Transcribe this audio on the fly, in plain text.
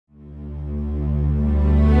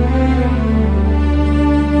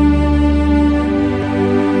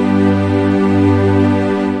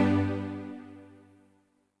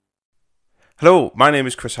Hello, my name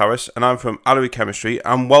is Chris Harris and I'm from Allery Chemistry,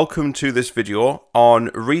 and welcome to this video on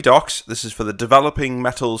Redox. This is for the developing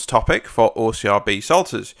metals topic for OCR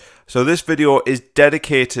salters. So this video is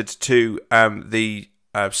dedicated to the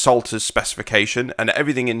salters specification, and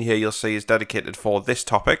everything in here you'll see is dedicated for this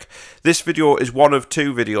topic. This video is one of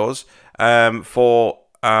two videos for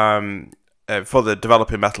the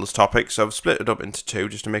developing metals topic, so I've split it up into two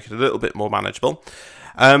just to make it a little bit more manageable.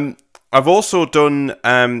 I've also done,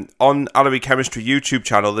 on Allery Chemistry YouTube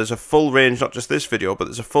channel, there's a full range, not just this video, but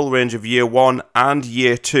there's a full range of Year 1 and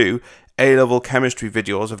Year 2 A-level chemistry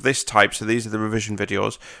videos of this type, so these are the revision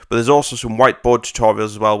videos. But there's also some whiteboard tutorials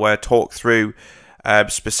as well, where I talk through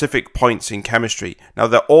specific points in chemistry. Now,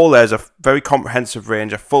 there's a very comprehensive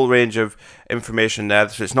range, a full range of information there,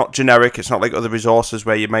 so it's not generic, it's not like other resources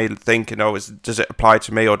where you may think, does it apply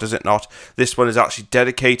to me or does it not? This one is actually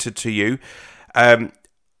dedicated to you.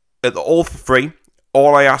 All for free.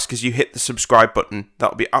 All I ask is you hit the subscribe button.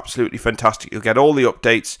 That would be absolutely fantastic. You'll get all the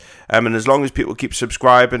updates, and as long as people keep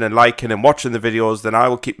subscribing and liking and watching the videos, then I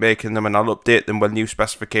will keep making them and I'll update them when new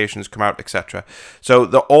specifications come out, etc. So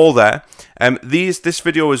they're all there. This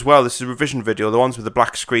video as well, this is a revision video. The ones with the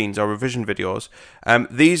black screens are revision videos.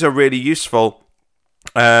 These are really useful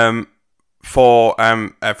for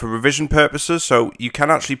revision purposes. So you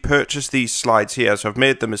can actually purchase these slides here. So I've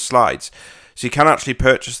made them as slides. So you can actually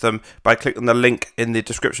purchase them by clicking the link in the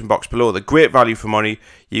description box below. They're great value for money.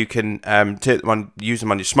 You can use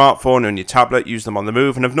them on your smartphone or on your tablet, use them on the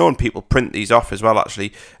move. And I've known people print these off as well,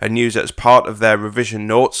 actually, and use it as part of their revision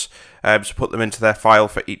notes. To put them into their file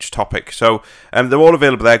for each topic. So they're all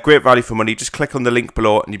available there. Great value for money. Just click on the link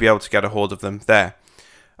below and you'll be able to get a hold of them there.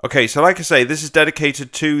 Okay, so like I say, this is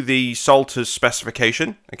dedicated to the salters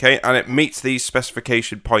specification, okay, and it meets these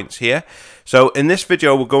specification points here. So in this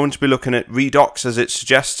video, we're going to be looking at redox, as it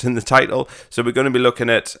suggests in the title. So we're going to be looking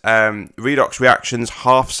at redox reactions,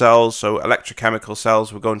 half cells, so electrochemical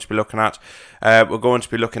cells we're going to be looking at. We're going to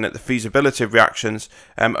be looking at the feasibility of reactions,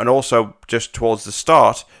 and also just towards the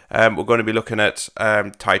start, we're going to be looking at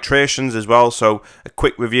titrations as well. So a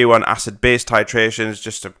quick review on acid-base titrations,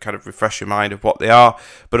 just to kind of refresh your mind of what they are.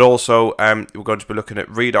 But also, we're going to be looking at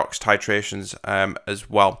redox titrations as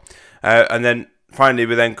well. And then finally,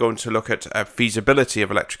 we're then going to look at feasibility of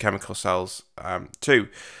electrochemical cells too.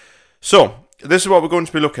 So this is what we're going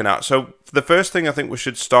to be looking at. So the first thing I think we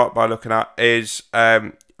should start by looking at is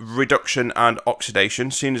reduction and oxidation,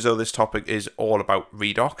 seeing as though this topic is all about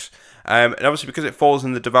redox. And obviously, because it falls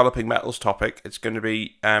in the developing metals topic, it's going to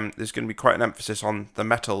be there's going to be quite an emphasis on the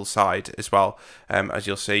metal side as well, as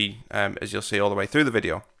you'll see all the way through the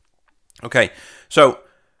video. Okay, so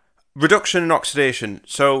reduction and oxidation.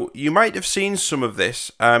 So you might have seen some of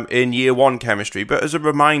this in Year 1 chemistry, but as a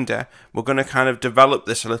reminder, we're going to kind of develop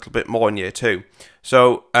this a little bit more in Year 2.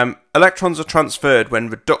 So electrons are transferred when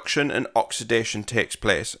reduction and oxidation takes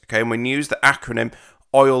place. Okay, and we use the acronym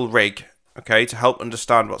OIL-RIG. Okay, to help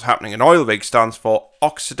understand what's happening. And OIL-RIG stands for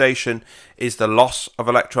oxidation is the loss of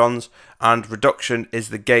electrons and reduction is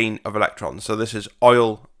the gain of electrons. So this is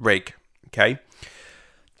OIL-RIG. Okay,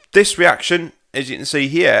 this reaction, as you can see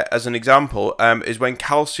here as an example, is when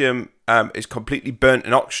calcium is completely burnt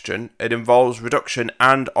in oxygen. It involves reduction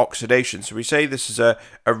and oxidation. So we say this is a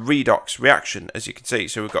redox reaction, as you can see.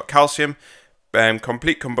 So we've got calcium,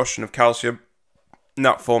 complete combustion of calcium, and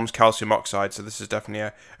that forms calcium oxide. So this is definitely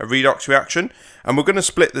a redox reaction. And we're going to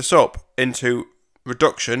split this up into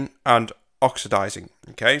reduction and oxidizing.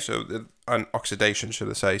 Okay, so and oxidation, should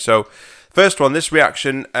I say. So first one, this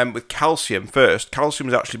reaction with calcium first. Calcium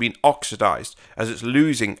has actually been oxidized as it's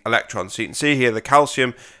losing electrons. So you can see here the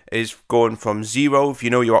calcium is going from 0, if you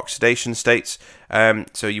know your oxidation states.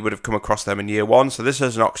 So you would have come across them in Year 1. So this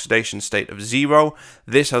has an oxidation state of 0.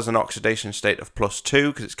 This has an oxidation state of +2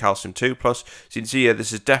 because it's calcium 2+. So you can see here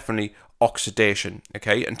this is definitely oxidation.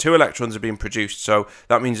 Okay, and 2 electrons are being produced. So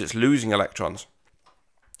that means it's losing electrons.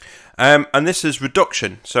 And this is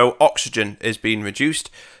reduction, so oxygen is being reduced.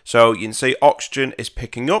 So you can see oxygen is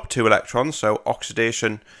picking up 2 electrons, so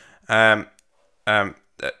oxidation, the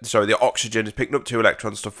oxygen is picking up 2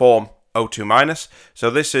 electrons to form O2-. So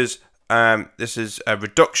this is a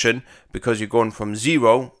reduction because you're going from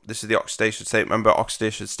 0, this is the oxidation state, remember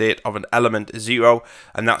oxidation state of an element is 0,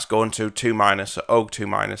 and that's going to 2-, so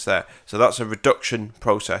O2- there. So that's a reduction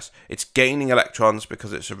process. It's gaining electrons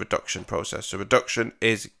because it's a reduction process. So reduction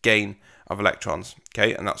is gain of electrons,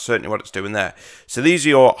 okay, and that's certainly what it's doing there. So these are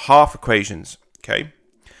your half equations, okay.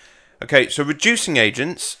 Okay, so reducing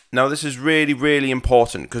agents, now this is really, really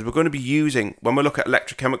important because we're going to be using, when we look at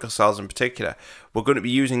electrochemical cells in particular, we're going to be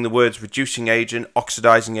using the words reducing agent,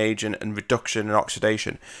 oxidizing agent, and reduction and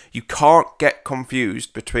oxidation. You can't get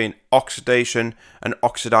confused between oxidation and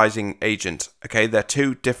oxidizing agent, okay? They're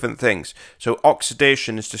two different things. So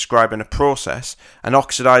oxidation is describing a process, and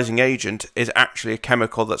oxidizing agent is actually a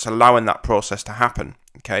chemical that's allowing that process to happen,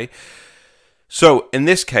 okay? So in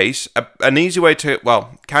this case, an easy way to,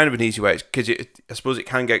 well, kind of an easy way, because I suppose it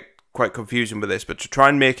can get quite confusing with this, but to try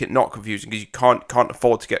and make it not confusing, because you can't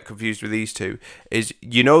afford to get confused with these two, is,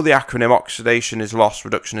 you know, the acronym oxidation is loss,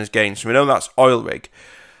 reduction is gain. So we know that's oil rig.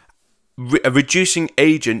 A reducing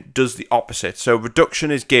agent does the opposite. So reduction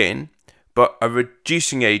is gain, but a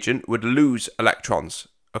reducing agent would lose electrons.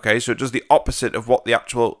 Okay, so it does the opposite of what the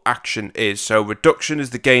actual action is. So reduction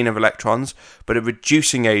is the gain of electrons, but a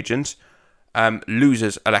reducing agent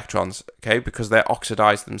loses electrons, okay, because they're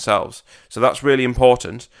oxidized themselves. So that's really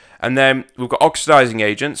important. And then we've got oxidizing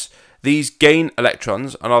agents. These gain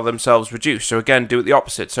electrons and are themselves reduced. So again, do it the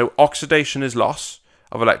opposite. So oxidation is loss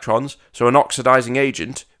of electrons. So an oxidizing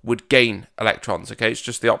agent would gain electrons, okay? It's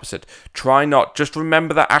just the opposite. Try not, just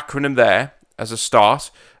remember that acronym there as a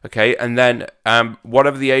start, okay, and then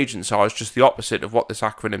whatever the agents are is just the opposite of what this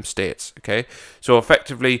acronym states, okay? So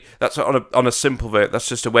effectively, that's on a simple way, that's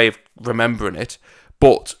just a way of remembering it,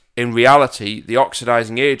 but in reality, the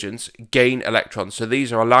oxidizing agents gain electrons, so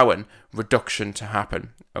these are allowing reduction to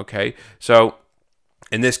happen, okay? So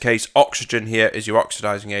in this case, oxygen here is your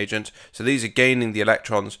oxidizing agent, so these are gaining the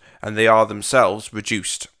electrons, and they are themselves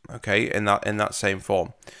reduced, okay, in that same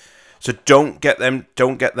form. So don't get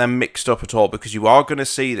them mixed up at all, because you are going to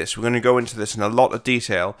see this. We're going to go into this in a lot of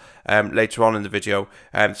detail later on in the video.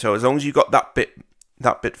 So as long as you got that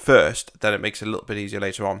bit first, then it makes it a little bit easier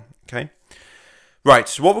later on. Okay. Right.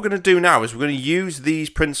 So what we're going to do now is we're going to use these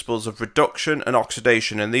principles of reduction and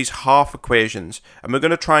oxidation and these half equations, and we're going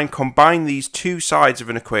to try and combine these two sides of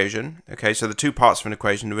an equation. Okay. So the two parts of an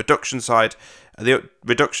equation, the reduction side, the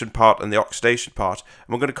reduction part, and the oxidation part,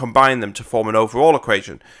 and we're going to combine them to form an overall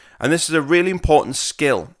equation. And this is a really important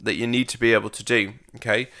skill that you need to be able to do,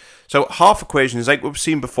 okay? So half equations, like we've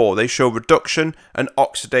seen before, they show reduction and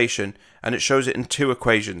oxidation, and it shows it in two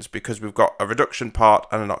equations because we've got a reduction part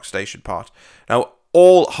and an oxidation part. Now,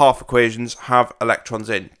 all half equations have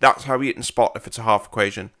electrons in. That's how you can spot if it's a half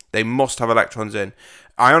equation. They must have electrons in.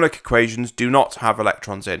 Ionic equations do not have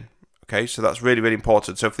electrons in. Okay, so that's really, really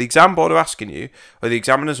important. So if the exam board are asking you, or the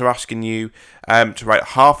examiners are asking you to write a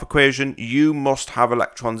half equation, you must have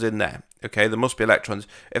electrons in there. Okay, there must be electrons.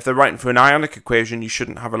 If they're writing for an ionic equation, you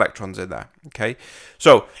shouldn't have electrons in there. Okay,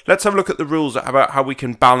 so let's have a look at the rules about how we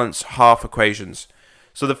can balance half equations.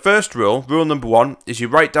 So the first rule, rule number one, is you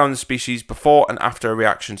write down the species before and after a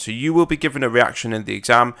reaction. So you will be given a reaction in the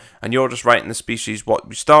exam, and you're just writing the species, what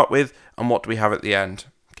we start with and what do we have at the end.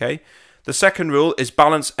 Okay. The second rule is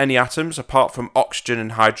balance any atoms apart from oxygen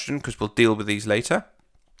and hydrogen, because we'll deal with these later.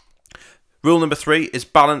 Rule number three is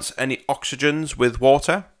balance any oxygens with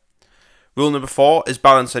water. Rule number four is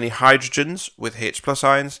balance any hydrogens with H+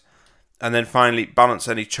 ions. And then finally, balance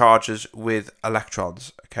any charges with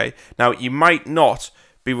electrons. Okay. Now, you might not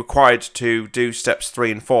be required to do steps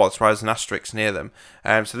 3 and 4. That's why there's an asterisk near them.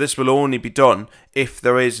 So this will only be done if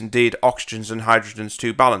there is indeed oxygens and hydrogens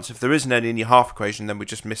to balance. If there isn't any in your half equation, then we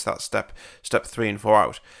just miss that step 3 and 4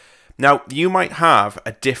 out. Now, you might have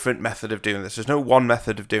a different method of doing this. There's no one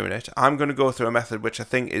method of doing it. I'm going to go through a method which I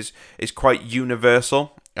think is quite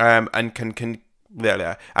universal and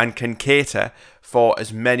can cater for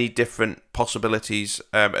as many different possibilities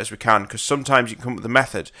as we can, because sometimes you can come up with a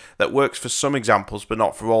method that works for some examples but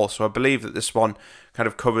not for all. So I believe that this one kind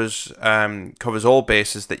of covers all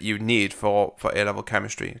bases that you need for A-level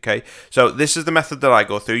chemistry. Okay, so this is the method that I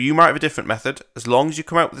go through. You might have a different method. As long as you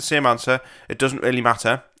come out with the same answer, it doesn't really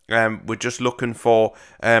matter. We're just looking for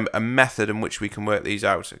a method in which we can work these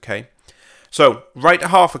out. Okay. So, write a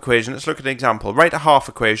half equation. Let's look at an example. Write a half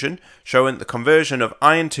equation showing the conversion of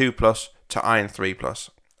iron 2+ to iron 3+.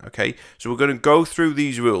 Okay, so we're going to go through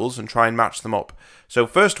these rules and try and match them up. So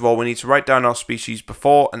first of all, we need to write down our species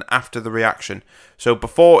before and after the reaction. So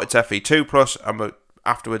before it's Fe2+, and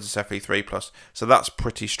afterwards it's Fe3+. So that's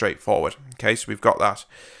pretty straightforward. Okay, so we've got that.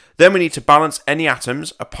 Then we need to balance any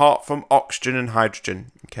atoms apart from oxygen and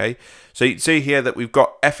hydrogen. Okay, so you can see here that we've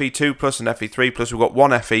got Fe2+ and Fe3+. We've got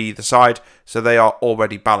one Fe either side, so they are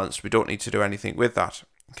already balanced. We don't need to do anything with that.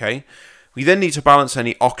 Okay, we then need to balance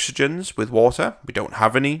any oxygens with water. We don't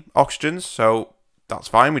have any oxygens, so that's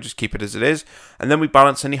fine, we just keep it as it is. And then we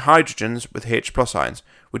balance any hydrogens with H+ ions.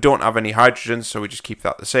 We don't have any hydrogens, so we just keep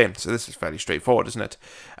that the same. So this is fairly straightforward, isn't it?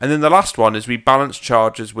 And then the last one is we balance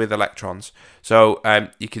charges with electrons. So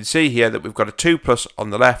you can see here that we've got a 2+ on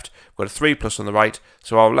the left, we've got a 3+ on the right,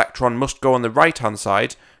 so our electron must go on the right-hand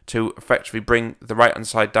side to effectively bring the right-hand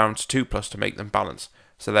side down to 2+ to make them balance.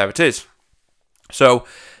 So there it is. So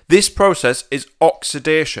this process is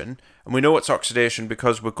oxidation, and we know it's oxidation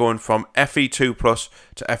because we're going from Fe2+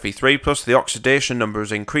 to Fe3+. The oxidation number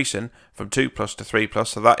is increasing from 2+ to 3+,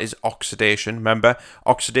 so that is oxidation. Remember,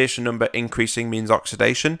 oxidation number increasing means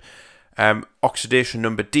oxidation. Oxidation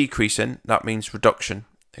number decreasing, that means reduction.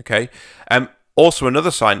 Okay. Also,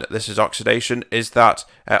 another sign that this is oxidation is that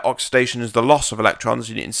oxidation is the loss of electrons.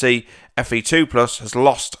 You can see Fe2+ has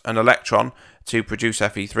lost an electron to produce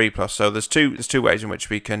Fe3+. So there's two ways in which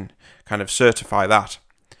we can kind of certify that.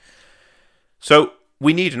 So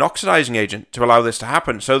we need an oxidizing agent to allow this to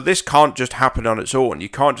happen. So this can't just happen on its own. You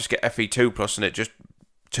can't just get Fe2+ and it just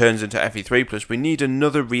turns into Fe3+. We need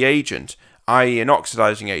another reagent, i.e. an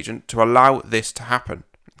oxidizing agent, to allow this to happen.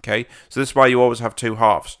 Okay, so this is why you always have two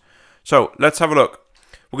halves. So let's have a look.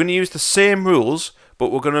 We're going to use the same rules,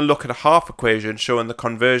 but we're going to look at a half equation showing the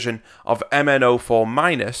conversion of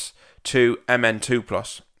MnO4- to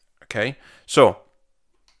Mn2+. Okay, so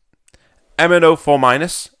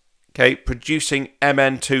MnO4-, okay, producing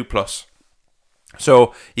Mn2+.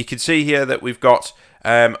 So you can see here that we've got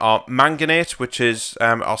our manganate, which is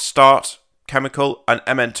our start chemical, and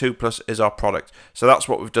Mn2+ is our product. So that's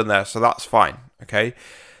what we've done there, so that's fine. Okay.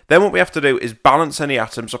 Then what we have to do is balance any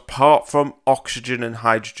atoms apart from oxygen and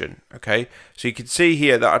hydrogen. Okay, so you can see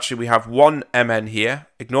here that actually we have one Mn here,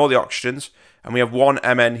 ignore the oxygens, and we have one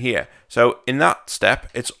Mn here. So in that step,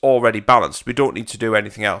 it's already balanced. We don't need to do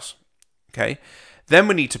anything else. Okay, then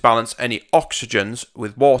we need to balance any oxygens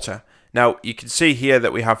with water. Now you can see here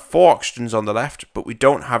that we have 4 oxygens on the left, but we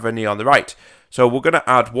don't have any on the right. So we're going to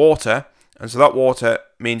add water, and so that water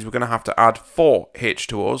means we're going to have to add 4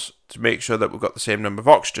 H2Os to make sure that we've got the same number of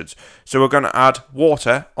oxygens. So we're going to add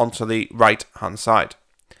water onto the right-hand side.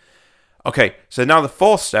 Okay, so now the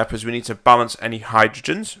fourth step is we need to balance any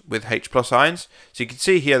hydrogens with H+ ions. So you can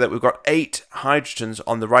see here that we've got 8 hydrogens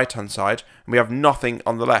on the right-hand side, and we have nothing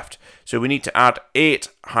on the left. So we need to add 8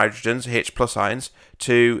 hydrogens, H+ ions,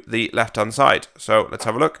 to the left-hand side. So let's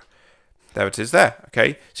have a look. There it is there,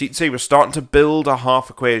 okay? So you can see we're starting to build a half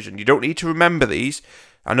equation. You don't need to remember these.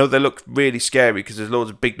 I know they look really scary because there's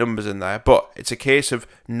loads of big numbers in there, but it's a case of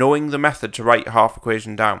knowing the method to write your half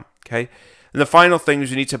equation down, okay? And the final thing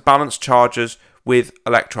is we need to balance charges with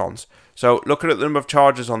electrons. So looking at the number of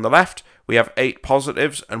charges on the left, we have 8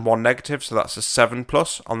 positives and 1 negative, so that's a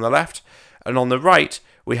 7+ on the left. And on the right,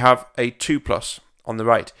 we have a 2+ on the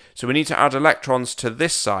right. So we need to add electrons to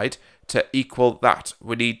this side to equal that.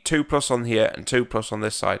 We need 2+ on here and 2+ on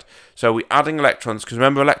this side. So we're adding electrons, because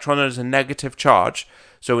remember electron is a negative charge,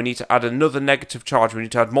 so we need to add another negative charge. We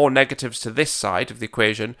need to add more negatives to this side of the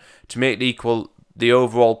equation to make it equal the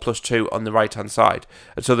overall +2 on the right hand side.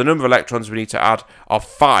 And so the number of electrons we need to add are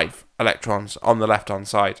 5 electrons on the left hand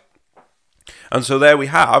side. And so there we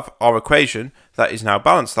have our equation that is now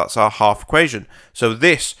balanced. That's our half equation. So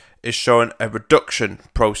this is showing a reduction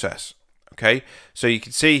process. Okay, so you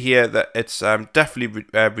can see here that it's definitely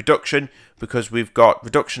reduction, because we've got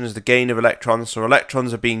reduction as the gain of electrons, so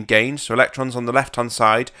electrons are being gained. So electrons on the left hand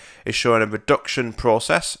side is showing a reduction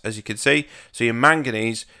process, as you can see. So your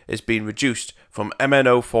manganese is being reduced from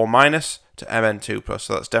MnO4- to Mn2+,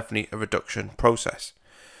 so that's definitely a reduction process.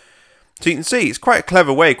 So you can see it's quite a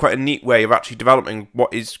clever way, quite a neat way of actually developing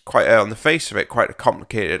what is quite, on the face of it, quite a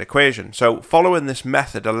complicated equation. So following this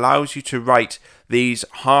method allows you to write these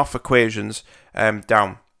half equations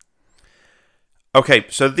down. Okay,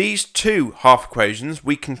 so these two half equations,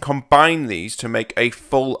 we can combine these to make a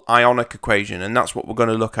full ionic equation, and that's what we're going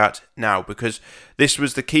to look at now, because this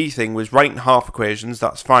was the key thing, was writing half equations.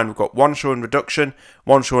 That's fine, we've got one showing reduction,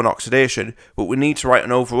 one showing oxidation, but we need to write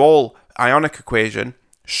an overall ionic equation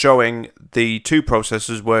showing the two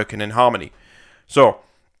processes working in harmony. So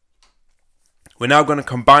we're now going to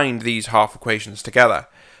combine these half equations together.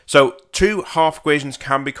 So two half equations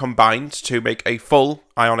can be combined to make a full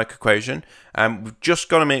ionic equation, and we've just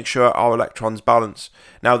got to make sure our electrons balance.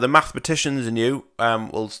 Now the mathematicians in you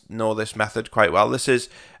will know this method quite well. This is,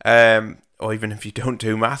 or even if you don't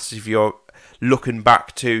do maths, if you're looking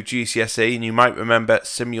back to GCSE and you might remember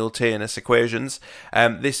simultaneous equations,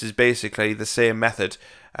 this is basically the same method.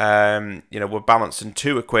 You know, we're balancing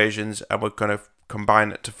two equations and we're going to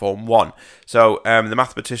combine it to form one. So the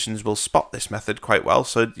mathematicians will spot this method quite well.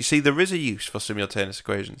 So you see there is a use for simultaneous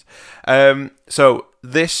equations. So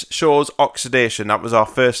this shows oxidation. That was our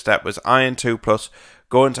first step, was iron 2 plus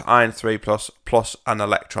going to iron 3 plus an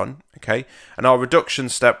electron. Okay, and our reduction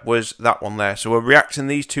step was that one there. So we're reacting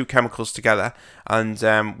these two chemicals together, and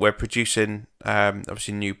we're producing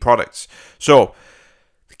obviously new products. So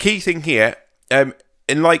the key thing here,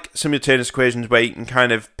 in like simultaneous equations where you can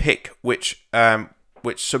kind of pick which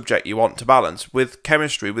subject you want to balance, with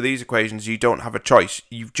chemistry, with these equations, you don't have a choice.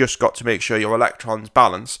 You've just got to make sure your electrons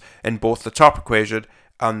balance in both the top equation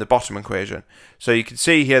and the bottom equation. So you can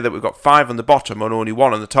see here that we've got 5 on the bottom and only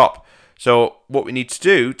 1 on the top. So what we need to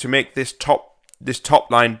do to make this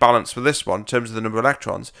top line balance for this one in terms of the number of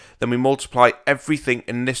electrons, then we multiply everything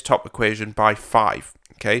in this top equation by 5.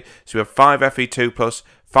 Okay, so we have 5 Fe2 plus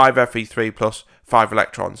 5 Fe3 plus 5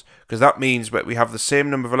 electrons, because that means that we have the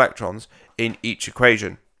same number of electrons in each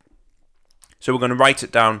equation. So we're going to write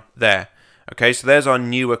it down there. Okay, so there's our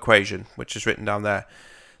new equation, which is written down there.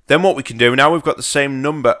 Then what we can do, now we've got the same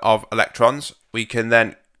number of electrons, we can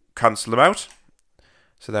then cancel them out.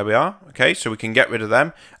 So there we are. Okay, so we can get rid of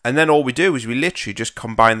them. And then all we do is we literally just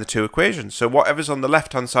combine the two equations. So whatever's on the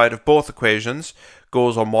left-hand side of both equations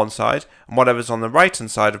goes on one side, and whatever's on the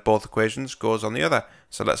right-hand side of both equations goes on the other.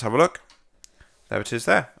 So let's have a look. There it is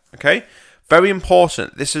there. Okay, very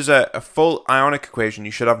important. This is a full ionic equation.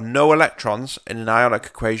 You should have no electrons in an ionic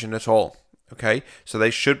equation at all. Okay, so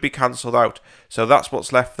they should be cancelled out. So that's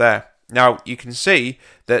what's left there. Now you can see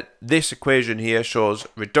that this equation here shows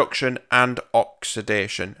reduction and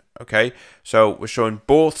oxidation. Okay, so we're showing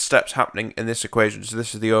both steps happening in this equation. So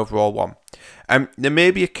this is the overall one. There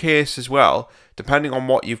may be a case as well, depending on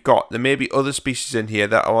what you've got. There may be other species in here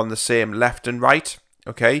that are on the same left and right.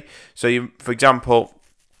 Okay, so you, for example,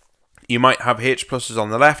 you might have H pluses on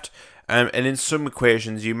the left, and in some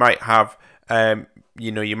equations you might have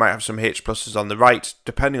you might have some H pluses on the right,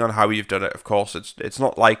 depending on how you've done it. Of course, it's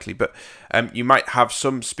not likely, but you might have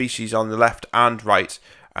some species on the left and right,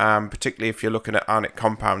 particularly if you're looking at ionic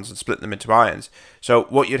compounds and splitting them into ions. So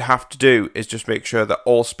what you'd have to do is just make sure that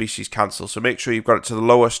all species cancel. So make sure you've got it to the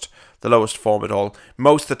lowest form at all.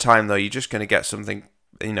 Most of the time, though, you're just going to get something,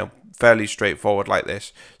 fairly straightforward like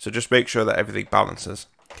this. So just make sure that everything balances.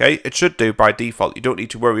 Okay, it should do by default. You don't need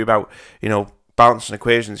to worry about, balancing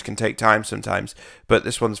equations can take time sometimes, but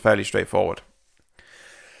this one's fairly straightforward.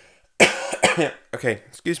 Okay,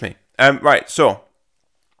 excuse me. Right, so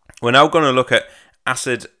we're now going to look at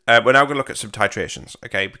acid. We're now going to look at some titrations,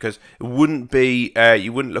 okay? Because it wouldn't be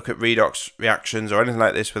you wouldn't look at redox reactions or anything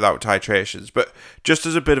like this without titrations. But just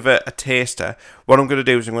as a bit of a taster, what I'm going to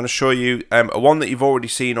do is I'm going to show you one that you've already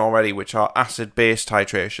seen already, which are acid-base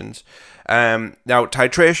titrations. Now,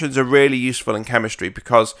 titrations are really useful in chemistry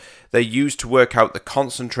because they're used to work out the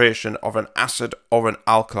concentration of an acid or an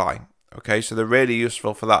alkali. Okay, so they're really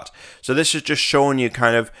useful for that. So this is just showing you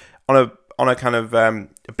kind of on a kind of a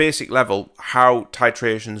basic level how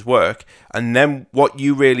titrations work, and then what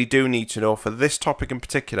you really do need to know for this topic in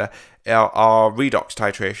particular are redox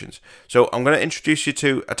titrations. So I'm going to introduce you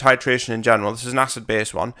to a titration in general. This is an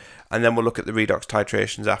acid-base one, and then we'll look at the redox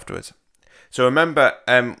titrations afterwards. So remember,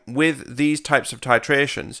 with these types of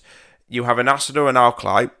titrations, you have an acid or an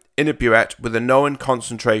alkali in a burette with a known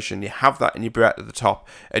concentration. You have that in your burette at the top.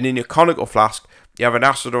 And in your conical flask, you have an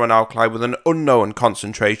acid or an alkali with an unknown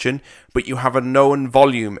concentration, but you have a known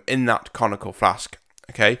volume in that conical flask.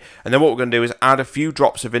 Okay, and then what we're going to do is add a few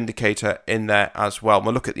drops of indicator in there as well.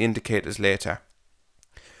 We'll look at the indicators later.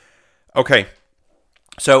 Okay,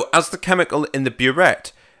 so as the chemical in the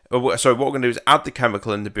burette, sorry, what we're going to do is add the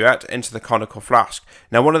chemical in the burette into the conical flask.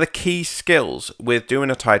 Now, one of the key skills with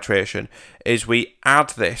doing a titration is we add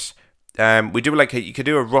this. We do you could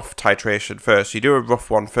do a rough titration first. You do a rough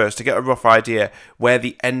one first to get a rough idea where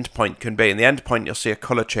the end point can be. In the end point, you'll see a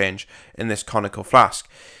colour change in this conical flask.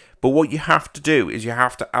 But what you have to do is you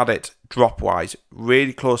have to add it drop-wise,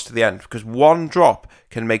 really close to the end, because one drop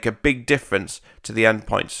can make a big difference to the end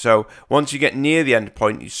point. So once you get near the end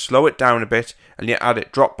point, you slow it down a bit and you add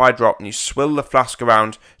it drop by drop, and you swill the flask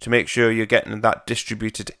around to make sure you're getting that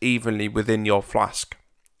distributed evenly within your flask.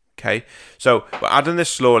 Okay, so we're adding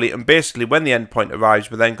this slowly, and basically when the end point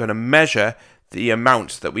arrives, we're then going to measure the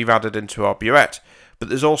amount that we've added into our burette. But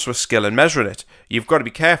there's also a skill in measuring it. You've got to be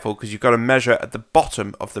careful because you've got to measure at the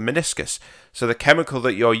bottom of the meniscus. So the chemical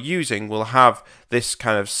that you're using will have this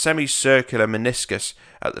kind of semicircular meniscus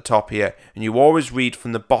at the top here. And you always read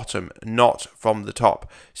from the bottom, not from the top.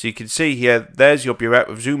 So you can see here, there's your burette.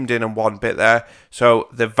 We've zoomed in on one bit there. So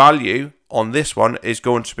the value on this one is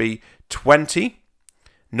going to be 20,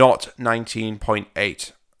 not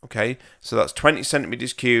 19.8. Okay, so that's 20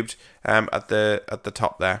 centimeters cubed at the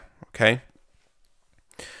top there. Okay.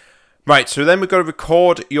 Right, so then we've got to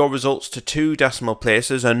record your results to 2 decimal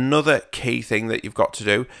places. Another key thing that you've got to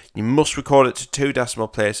do. You must record it to 2 decimal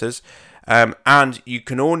places. And you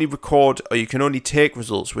can only record, or you can only take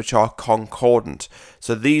results which are concordant.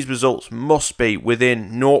 So these results must be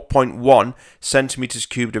within 0.1 centimeters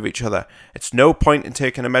cubed of each other. It's no point in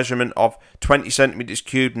taking a measurement of 20 centimeters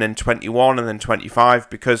cubed and then 21 and then 25,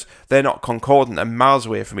 because they're not concordant. They're miles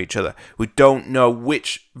away from each other. We don't know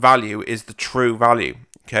which value is the true value.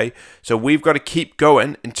 Okay, so we've got to keep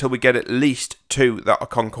going until we get at least 2 that are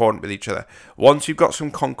concordant with each other. Once you've got some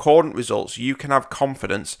concordant results, you can have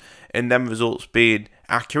confidence in them results being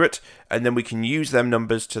accurate, and then we can use them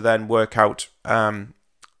numbers to then work out do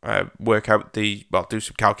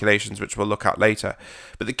some calculations, which we'll look at later.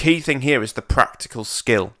 But the key thing here is the practical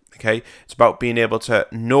skill. Okay, it's about being able to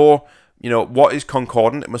know, what is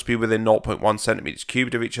concordant. It must be within 0.1 centimeters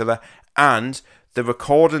cubed of each other, and the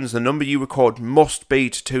recordings, the number you record, must be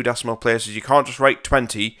to 2 decimal places. You can't just write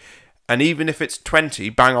 20, and even if it's 20,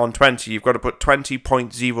 bang on 20, you've got to put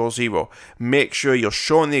 20.00. Make sure you're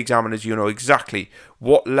showing the examiners you know exactly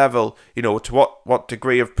what level, to what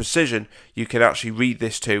degree of precision you can actually read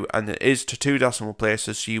this to, and it is to 2 decimal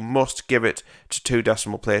places, so you must give it to 2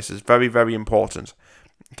 decimal places. Very, very important.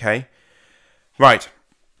 Okay? Right.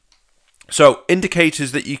 So,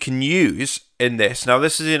 indicators that you can use in this. Now,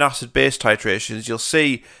 this is in acid-base titrations. You'll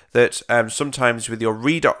see that sometimes with your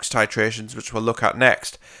redox titrations, which we'll look at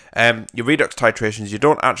next, your redox titrations, you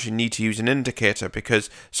don't actually need to use an indicator, because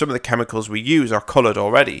some of the chemicals we use are coloured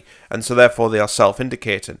already, and so therefore they are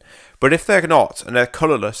self-indicating. But if they're not, and they're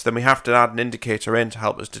colourless, then we have to add an indicator in to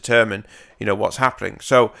help us determine, what's happening.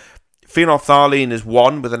 So, phenolphthalein is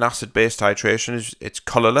 1 with an acid-base titration. It's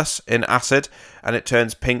colourless in acid, and it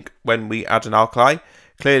turns pink when we add an alkali.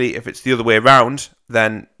 Clearly, if it's the other way around,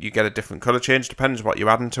 then you get a different colour change, depends on what you're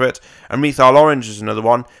adding to it. And methyl orange is another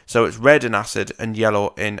one, so it's red in acid and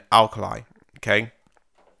yellow in alkali. Okay.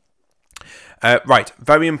 Right,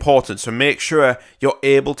 very important. So make sure you're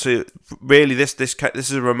able to really. This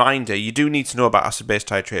is a reminder. You do need to know about acid-base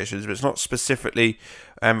titrations, but it's not specifically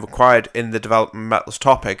required in the development metals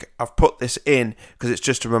topic. I've put this in because it's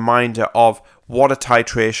just a reminder of what a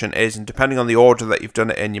titration is, and depending on the order that you've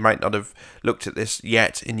done it in, you might not have looked at this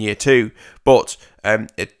yet in year 2, but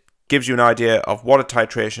it gives you an idea of what a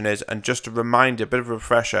titration is, and just a reminder, a bit of a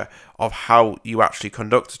refresher of how you actually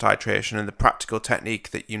conduct a titration and the practical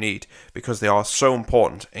technique that you need, because they are so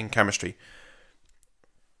important in chemistry.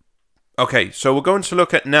 Okay, so we're going to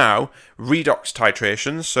look at now redox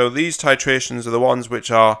titrations. So these titrations are the ones which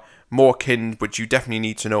are more kin, which you definitely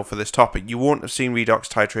need to know for this topic. You won't have seen redox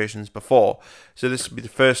titrations before, so this will be the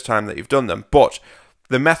first time that you've done them, but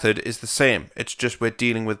the method is the same. It's just we're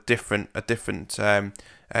dealing with different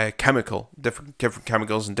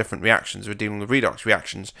chemicals and different reactions. We're dealing with redox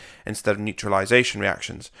reactions instead of neutralization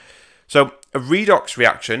reactions. So a redox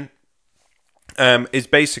reaction is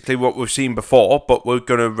basically what we've seen before, but we're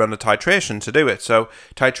going to run a titration to do it. So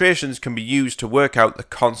titrations can be used to work out the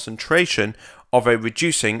concentration of a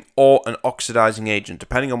reducing or an oxidizing agent,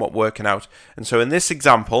 depending on what we're working out. And so in this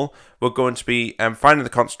example, we're going to be finding the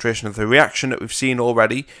concentration of the reaction that we've seen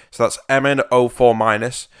already. So that's MnO4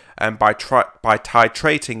 minus, and by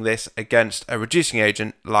titrating this against a reducing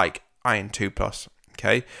agent like iron 2 plus.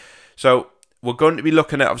 Okay, so we're going to be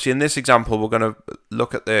looking at, obviously in this example, we're going to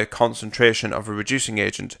look at the concentration of a reducing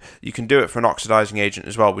agent. You can do it for an oxidizing agent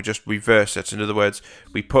as well. We just reverse it. In other words,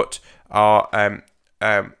 we put our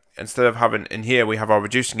instead of having in here, we have our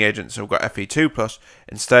reducing agent, so we've got Fe2 plus.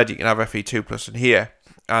 Instead, you can have Fe2 plus in here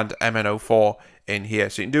and MnO4 in here.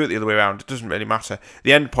 So you can do it the other way around. It doesn't really matter.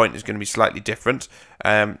 The end point is going to be slightly different,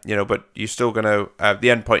 but you're still going to,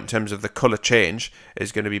 the end point in terms of the colour change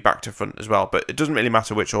is going to be back to front as well. But it doesn't really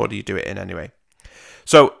matter which order you do it in anyway.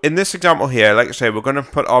 So in this example here, like I say, we're going to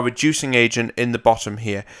put our reducing agent in the bottom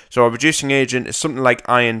here. So our reducing agent is something like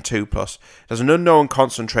iron 2 plus. There's an unknown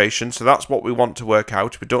concentration, so that's what we want to work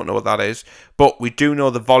out. We don't know what that is, but we do know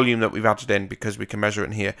the volume that we've added in because we can measure it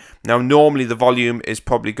in here. Now, normally the volume is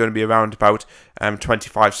probably going to be around about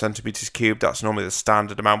 25 centimeters cubed. That's normally the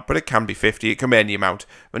standard amount, but it can be 50. It can be any amount,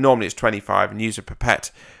 but normally it's 25, and use a pipette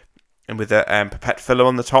and with a pipette filler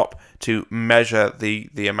on the top to measure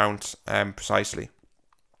the amount precisely.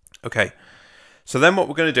 Okay, so then what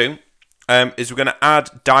we're going to do is we're going to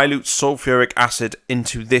add dilute sulfuric acid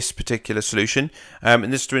into this particular solution,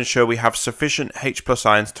 and this is to ensure we have sufficient H plus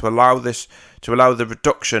ions to allow the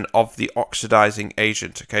reduction of the oxidizing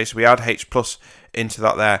agent. Okay, so we add H plus into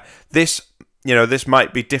that there. This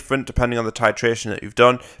might be different depending on the titration that you've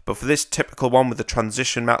done, but for this typical one with the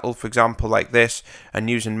transition metal, for example, like this,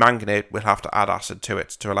 and using manganate, we'll have to add acid to it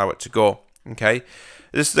to allow it to go. Okay.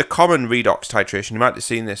 This is a common redox titration. You might have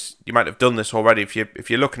seen this. You might have done this already. If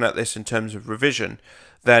you're looking at this in terms of revision,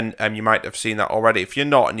 then you might have seen that already. If you're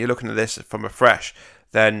not and you're looking at this from afresh,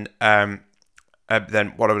 then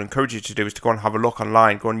what I would encourage you to do is to go and have a look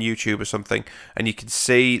online, go on YouTube or something, and you can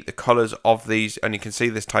see the colours of these, and you can see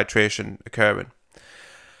this titration occurring.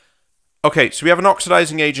 Okay, so we have an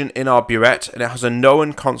oxidizing agent in our burette, and it has a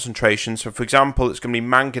known concentration. So, for example, it's going to be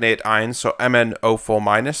manganate ions, so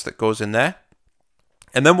MnO4- that goes in there.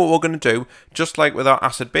 And then what we're going to do, just like with our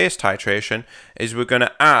acid-base titration, is we're going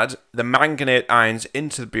to add the manganate ions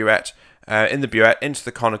into the burette, into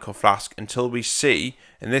the conical flask, until we see,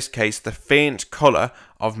 in this case, the faint colour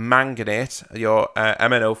of manganate, your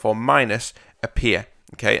MnO4- appear.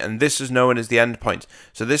 Okay, and this is known as the endpoint.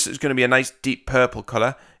 So this is going to be a nice deep purple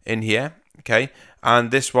colour in here. Okay,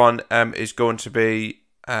 and this one is going to be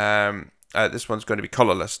this one's going to be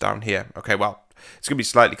colourless down here. Okay, well, it's going to be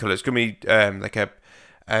slightly coloured. It's going to be like a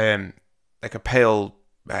pale,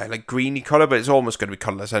 like greeny colour, but it's almost going to be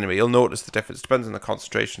colourless anyway. You'll notice the difference. Depends on the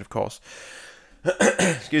concentration, of course.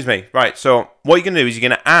 Excuse me. Right, so what you're going to do is you're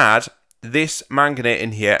going to add this manganate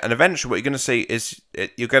in here, and eventually what you're going to see is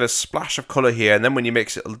you'll get a splash of colour here, and then when you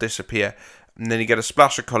mix it, it'll disappear. And then you get a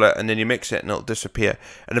splash of colour, and then you mix it and it'll disappear.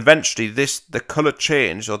 And eventually the colour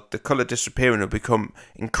change, or the colour disappearing, will become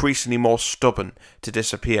increasingly more stubborn to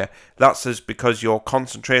disappear. That's because your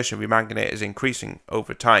concentration of your manganate is increasing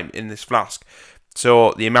over time in this flask.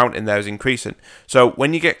 So the amount in there is increasing. So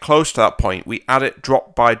when you get close to that point, we add it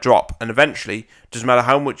drop by drop, and eventually, doesn't matter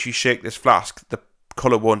how much you shake this flask, the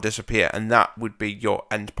colour won't disappear, and that would be your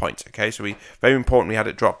end point. Okay, so very importantly, add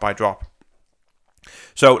it drop by drop.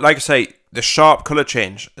 So, like I say, the sharp colour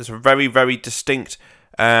change is a very, very distinct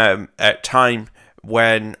time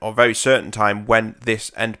when, or very certain time when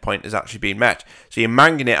this endpoint is actually being met. So your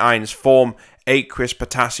manganate ions form aqueous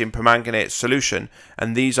potassium permanganate solution,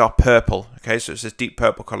 and these are purple. Okay, so it's this deep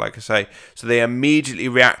purple colour, like I say. So they immediately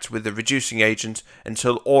react with the reducing agent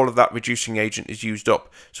until all of that reducing agent is used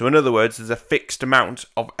up. So in other words, there's a fixed amount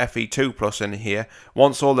of Fe2+ in here.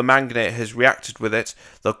 Once all the manganate has reacted with it,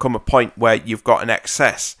 there'll come a point where you've got an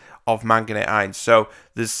excess of manganate ions. So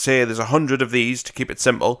there's 100 of these, to keep it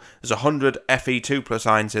simple. There's 100 Fe2+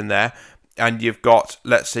 ions in there, and you've got,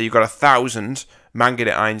 let's say you've got 1,000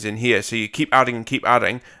 manganate ions in here. So you keep adding and keep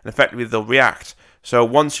adding, and effectively they'll react. So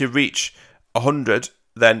once you reach 100,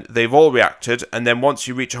 then they've all reacted, and then once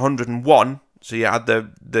you reach 101, so you add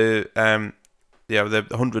the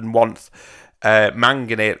 101th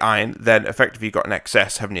manganate ion, then effectively you've got an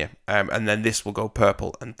excess, haven't you? And then this will go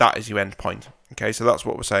purple, and that is your end point. Okay, so that's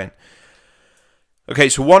what we're saying. Okay,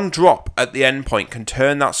 so one drop at the end point can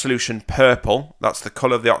turn that solution purple. That's the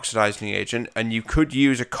colour of the oxidizing agent, and you could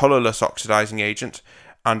use a colourless oxidizing agent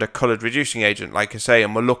and a coloured reducing agent, like I say,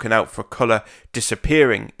 and we're looking out for colour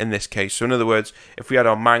disappearing in this case. So in other words, if we had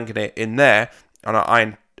our manganate in there and our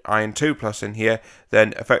iron 2+ in here,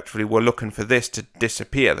 then effectively we're looking for this to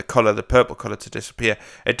disappear, the colour, the purple colour, to disappear.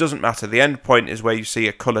 It doesn't matter. The end point is where you see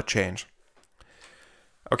a colour change.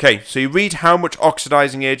 Okay, so you read how much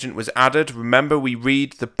oxidizing agent was added. Remember, we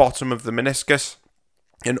read the bottom of the meniscus,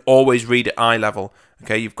 and always read at eye level.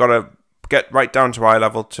 Okay, you've got to get right down to eye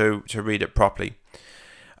level to read it properly.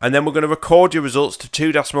 And then we're going to record your results to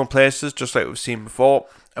 2 decimal places, just like we've seen before,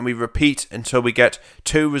 and we repeat until we get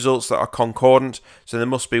 2 results that are concordant, so they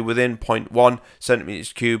must be within 0.1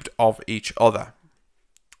 centimeters cubed of each other.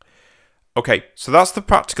 Okay, so that's the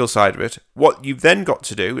practical side of it. What you've then got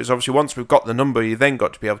to do is, obviously, once we've got the number, you then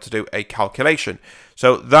got to be able to do a calculation.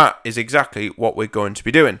 So that is exactly what we're going to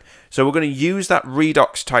be doing. So we're going to use that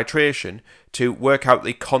redox titration to work out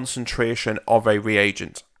the concentration of a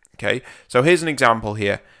reagent. Okay, so here's an example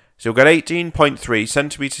here. So we've got 18.3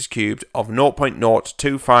 centimeters cubed of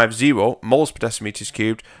 0.0250 moles per decimeters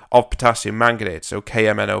cubed of potassium manganate, so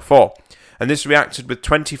KMnO4. And this reacted with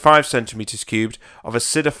 25 centimeters cubed of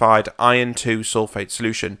acidified iron 2 sulfate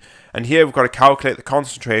solution. And here we've got to calculate the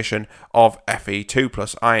concentration of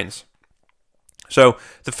Fe2+ ions. So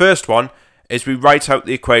the first one is we write out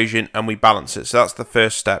the equation and we balance it. So that's the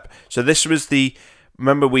first step. So this was the,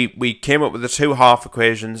 remember we came up with the 2 half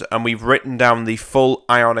equations, and we've written down the full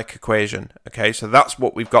ionic equation. Okay, so that's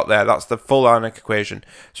what we've got there. That's the full ionic equation.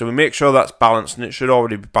 So we make sure that's balanced, and it should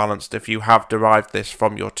already be balanced if you have derived this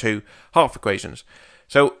from your 2 half equations.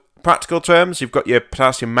 So practical terms, you've got your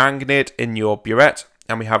potassium manganate in your burette,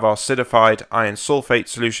 and we have our acidified iron sulfate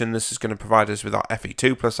solution. This is going to provide us with our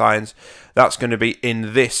Fe2+ ions. That's going to be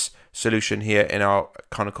in this solution here in our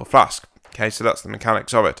conical flask. Okay, so that's the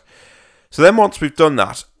mechanics of it. So then once we've done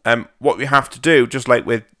that, what we have to do, just like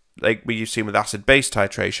with like we've seen with acid-base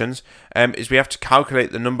titrations, is we have to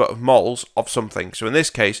calculate the number of moles of something. So in this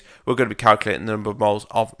case, we're going to be calculating the number of moles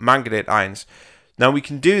of manganate ions. Now we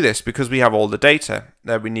can do this because we have all the data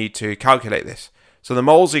that we need to calculate this. So the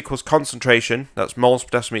moles equals concentration, that's moles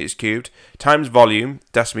per decimeters cubed, times volume,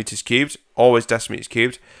 decimeters cubed, always decimeters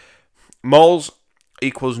cubed. Moles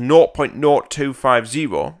equals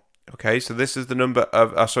 0.0250. Okay, so this is the number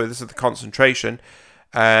of, this is the concentration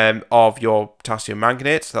of your potassium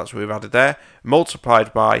manganate, so that's what we've added there,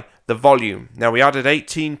 multiplied by the volume. Now we added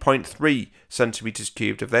 18.3 centimeters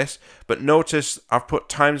cubed of this, but notice I've put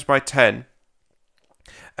times by 10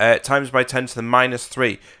 to the minus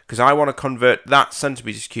 3, because I want to convert that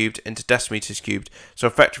centimeters cubed into decimeters cubed. So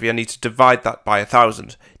effectively I need to divide that by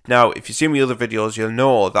 1,000. Now if you see my other videos, you'll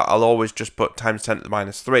know that I'll always just put times 10 to the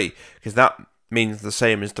minus 3, because that means the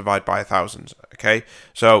same as divide by 1,000. Okay,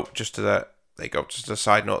 so just to there you go, just a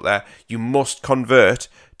side note there, you must convert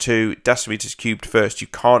to decimeters cubed first. You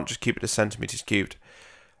can't just keep it as centimeters cubed.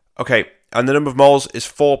 Okay, and the number of moles is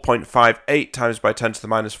 4.58 times by 10 to the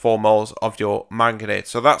minus 4 moles of your manganate.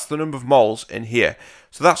 So that's the number of moles in here.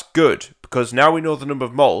 So that's good, because now we know the number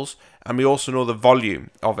of moles and we also know the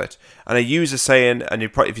volume of it. And I use a saying, and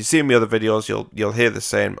if you see my other videos, you'll hear the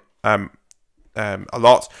saying a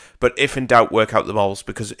lot, but if in doubt, work out the moles,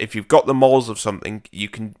 because if you've got the moles of something, you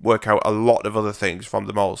can work out a lot of other things from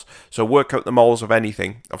the moles. So work out the moles of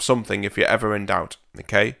anything, of something, if you're ever in doubt.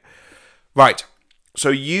 Okay, right. So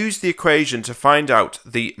use the equation to find out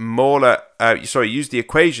the molar. Use the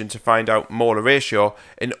equation to find out molar ratio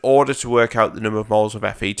in order to work out the number of moles of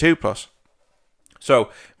Fe2+. So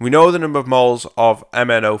we know the number of moles of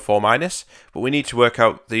MnO4-, but we need to work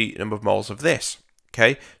out the number of moles of this.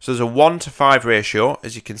 Okay, so there's a 1 to 5 ratio,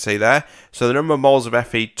 as you can see there. So the number of moles of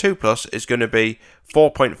Fe2+ is going to be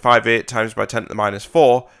 4.58 times by 10 to the minus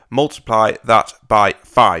 4, multiply that by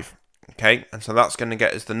 5. Okay, and so that's going to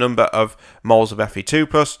get us the number of moles of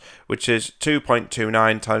Fe2+, which is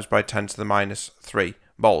 2.29 times by 10 to the minus 3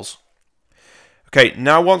 moles. Okay,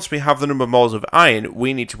 now once we have the number of moles of iron,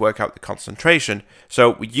 we need to work out the concentration.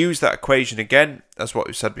 So we use that equation again, as what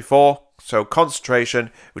we said before. So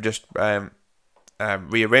concentration, we just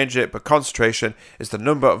rearrange it, but concentration is the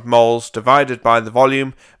number of moles divided by the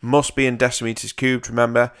volume, must be in decimeters cubed,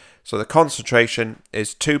 remember. So the concentration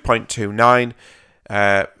is 2.29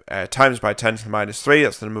 times by 10 to the minus 3,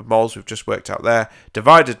 that's the number of moles we've just worked out there,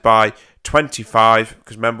 divided by 25,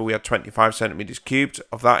 because remember we had 25 centimeters cubed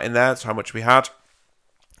of that in there, that's how much we had.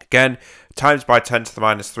 Again, times by 10 to the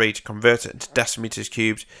minus 3 to convert it into decimeters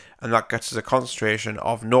cubed, and that gets us a concentration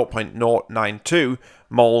of 0.092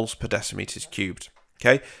 moles per decimeters cubed.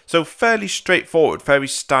 Okay, so fairly straightforward, very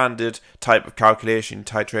standard type of calculation,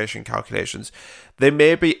 titration calculations. There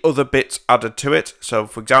may be other bits added to it. So,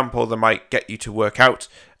 for example, they might get you to work out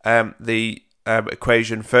the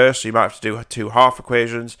equation first. So you might have to do 2 half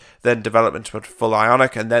equations, then develop into a full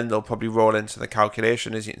ionic, and then they'll probably roll into the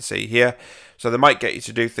calculation, as you can see here. So they might get you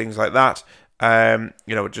to do things like that.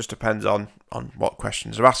 You know, it just depends on what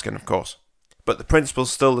questions they're asking, of course. But the principle's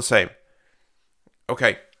still the same.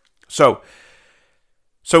 Okay, so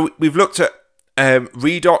we've looked at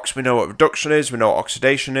redox, we know what reduction is, we know what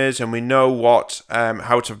oxidation is, and we know what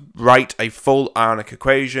how to write a full ionic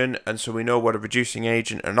equation, and so we know what a reducing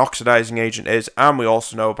agent and an oxidizing agent is, and we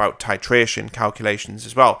also know about titration calculations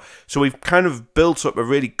as well. So we've kind of built up a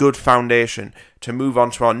really good foundation to move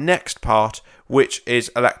on to our next part, which is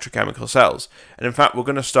electrochemical cells. And in fact, we're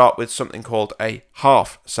going to start with something called a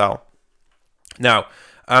half cell. Now,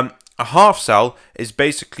 a half cell is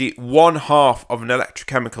basically 1/2 of an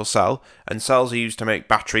electrochemical cell, and cells are used to make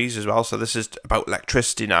batteries as well. So this is about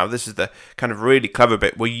electricity now. This is the kind of really clever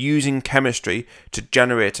bit. We're using chemistry to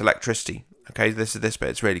generate electricity. Okay, this is this bit.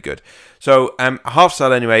 It's really good. So a half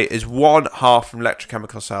cell anyway is 1/2 of an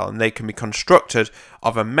electrochemical cell, and they can be constructed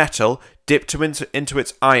of a metal dipped into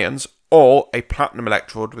its ions, or a platinum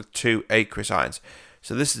electrode with 2 aqueous ions.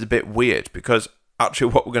 So this is a bit weird, because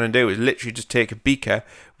actually what we're going to do is literally just take a beaker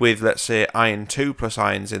with, let's say, iron 2+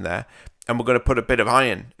 ions in there, and we're going to put a bit of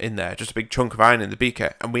iron in there, just a big chunk of iron in the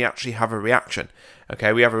beaker, and we actually have a reaction.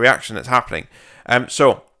 Okay, we have a reaction that's happening.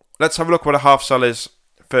 So let's have a look what a half cell is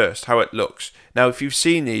first, how it looks. Now, if you've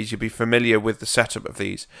seen these, you'll be familiar with the setup of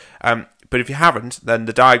these. But if you haven't, then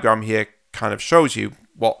the diagram here kind of shows you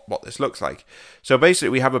what this looks like. So basically,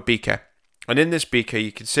 we have a beaker, and in this beaker,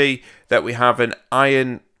 you can see that we have an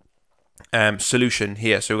iron solution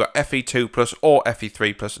here. So we've got Fe2+ or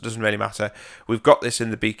Fe3+, it doesn't really matter. We've got this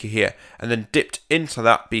in the beaker here, and then dipped into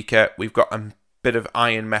that beaker, we've got a bit of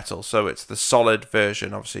iron metal, so it's the solid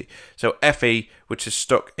version, obviously. So Fe, which is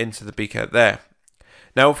stuck into the beaker there.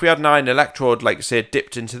 Now, if we had an iron electrode, like say,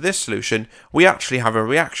 dipped into this solution, we actually have a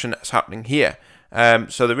reaction that's happening here.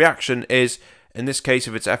 So the reaction is, in this case,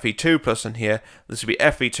 if it's Fe2 plus in here, this would be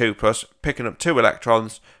Fe2 plus picking up 2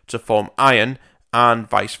 electrons to form iron, and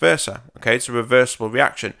vice versa. Okay, it's a reversible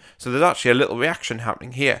reaction. So there's actually a little reaction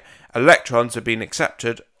happening here. Electrons are being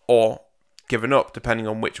accepted or given up depending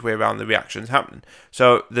on which way around the reaction is happening.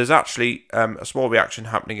 So there's actually a small reaction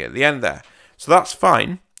happening at the end there. So that's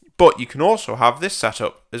fine, but you can also have this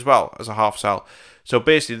setup as well as a half cell. So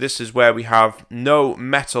basically this is where we have no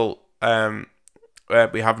metal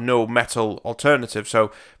alternative.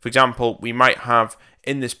 So for example, we might have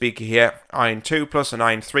in this beaker here iron 2 plus and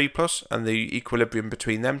iron 3 plus and the equilibrium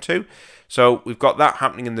between them two. So we've got that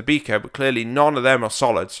happening in the beaker, but clearly none of them are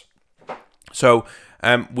solids. So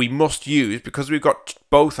we must use, because we've got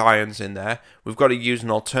both ions in there, we've got to use an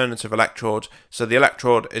alternative electrode. So the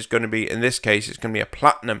electrode is going to be, in this case, it's going to be a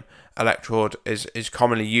platinum electrode is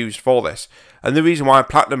commonly used for this. And the reason why a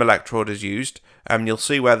platinum electrode is used, you'll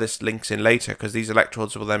see where this links in later, because these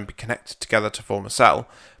electrodes will then be connected together to form a cell.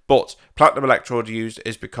 But platinum electrode used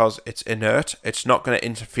is because it's inert. It's not going to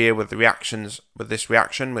interfere with the reactions, with this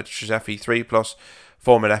reaction, which is Fe3 plus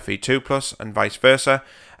forming Fe2 plus and vice versa.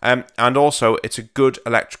 And also it's a good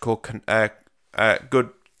electrical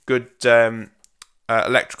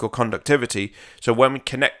electrical conductivity. So when we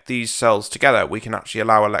connect these cells together, we can actually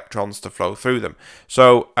allow electrons to flow through them.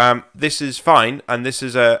 So this is fine, and this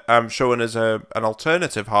is shown as an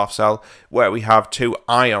alternative half cell where we have 2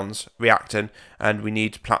 ions reacting, and we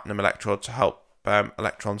need platinum electrode to help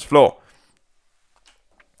electrons flow.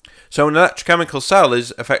 So an electrochemical cell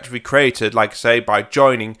is effectively created, like I say, by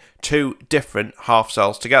joining 2 different half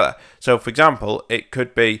cells together. So for example, it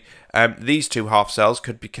could be these 2 half cells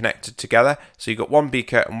could be connected together. So you've got one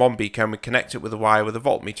beaker, and we connect it with a wire with a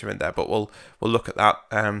voltmeter in there. But we'll look at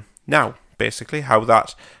that now, basically, how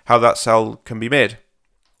that cell can be made.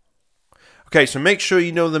 Okay, so make sure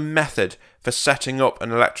you know the method for setting up an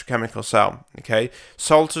electrochemical cell. Okay,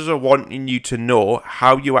 Salters are wanting you to know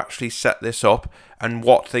how you actually set this up and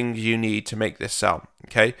what things you need to make this cell.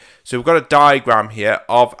 Okay, so we've got a diagram here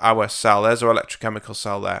of our cell. There's our electrochemical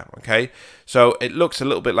cell there. Okay, so it looks a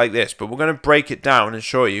little bit like this, but we're going to break it down and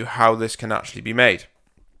show you how this can actually be made.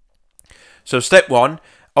 So step 1,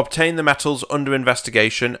 obtain the metals under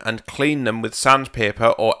investigation and clean them with sandpaper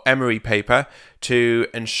or emery paper to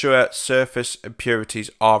ensure surface impurities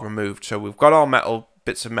are removed. So we've got our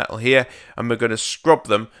bits of metal here, and we're going to scrub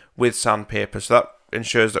them with sandpaper. So that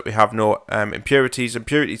ensures that we have no impurities.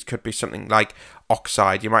 Impurities could be something like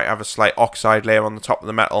oxide. You might have a slight oxide layer on the top of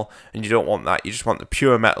the metal, and you don't want that. You just want the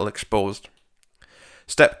pure metal exposed.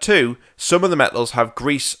 Step 2, some of the metals have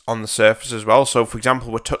grease on the surface as well. So for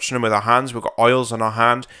example, we're touching them with our hands, we've got oils on our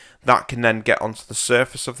hand, that can then get onto the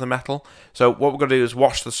surface of the metal. So what we're going to do is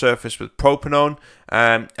wash the surface with propanone,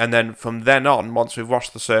 and then from then on, once we've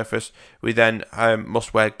washed the surface, we then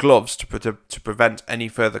must wear gloves to prevent any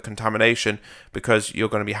further contamination, because you're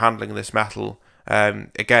going to be handling this metal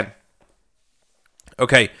again.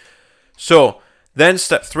 Okay, so then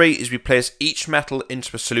step 3 is we place each metal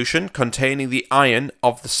into a solution containing the ion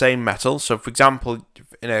of the same metal. So for example,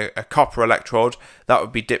 in a copper electrode, that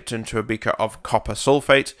would be dipped into a beaker of copper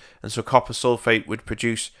sulfate, and so copper sulfate would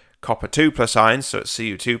produce copper 2 plus ions, so it's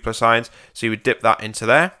Cu2 plus ions, so you would dip that into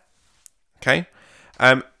there. Okay.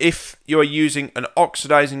 If you are using an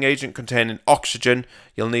oxidizing agent containing oxygen,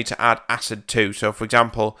 you'll need to add acid too. So for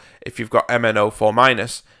example, if you've got MnO4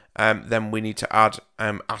 minus, then we need to add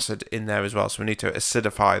acid in there as well. So we need to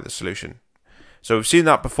acidify the solution. So we've seen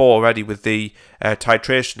that before already with the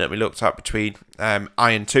titration that we looked at between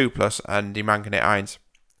iron 2 plus and the manganate ions.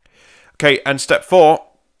 Okay, and step 4.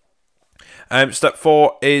 Step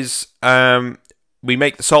 4 is we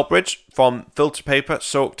make the salt bridge from filter paper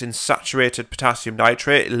soaked in saturated potassium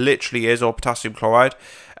nitrate. It literally is, or potassium chloride.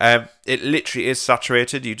 It literally is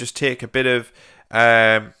saturated. You just take a bit of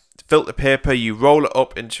filter paper, you roll it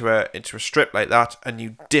up into a strip like that, and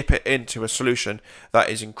you dip it into a solution that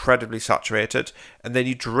is incredibly saturated, and then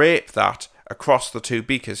you drape that across the 2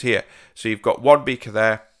 beakers here. So you've got one beaker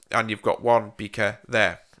there, and you've got one beaker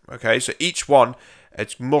there. Okay, so each one,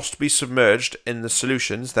 it must be submerged in the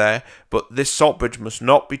solutions there, but this salt bridge must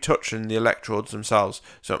not be touching the electrodes themselves,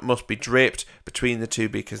 so it must be draped between the 2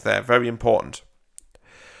 beakers there. Very important.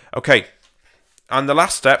 Okay. And the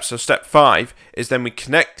last step, so step 5, is then we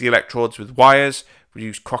connect the electrodes with wires. We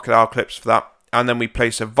use crocodile clips for that, and then we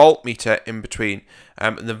place a voltmeter in between,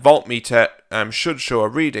 and the voltmeter should show a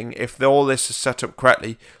reading. If all this is set up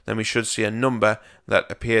correctly, then we should see a number that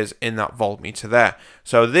appears in that voltmeter there.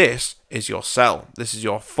 So this is your cell. This is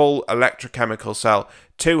your full electrochemical cell,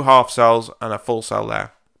 2 half cells and a full cell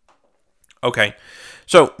there. Okay,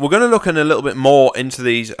 so we're going to look in a little bit more into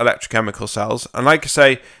these electrochemical cells, and like I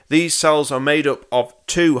say, these cells are made up of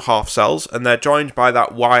 2 half cells, and they're joined by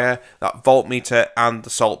that wire, that voltmeter, and the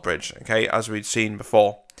salt bridge, okay, as we'd seen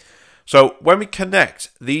before. So when we connect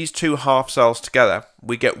these 2 half cells together,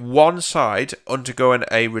 we get one side undergoing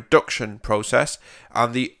a reduction process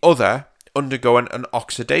and the other undergoing an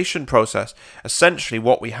oxidation process. Essentially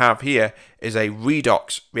what we have here is a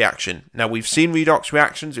redox reaction. Now we've seen redox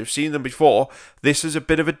reactions, we've seen them before. This is a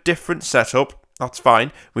bit of a different setup. That's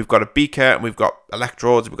fine. We've got a beaker and we've got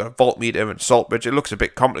electrodes, we've got a voltmeter and salt bridge. It looks a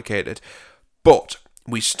bit complicated, but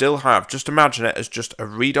we still have, just imagine it as just a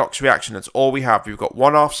redox reaction. That's all we have. We've got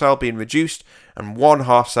 1 half cell being reduced and 1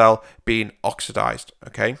 half cell being oxidized,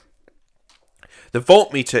 okay? The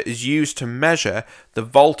voltmeter is used to measure the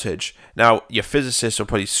voltage. Now, your physicists are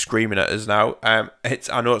probably screaming at us now. I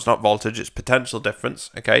know it's not voltage, it's potential difference,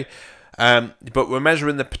 okay? But we're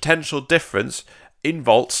measuring the potential difference in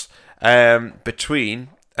volts between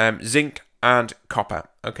zinc and copper,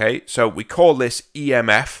 okay? So we call this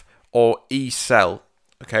EMF or E cell,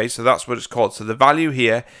 okay? So that's what it's called. So the value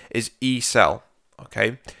here is E cell,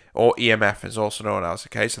 okay? Or EMF is also known as,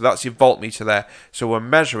 okay? So that's your voltmeter there. So we're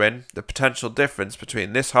measuring the potential difference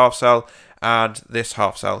between this half cell and this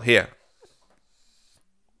half cell here.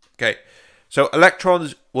 Okay, so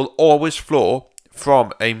electrons will always flow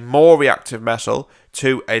from a more reactive metal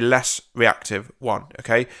to a less reactive one,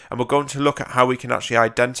 okay? And we're going to look at how we can actually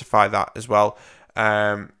identify that as well.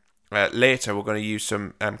 Later, we're going to use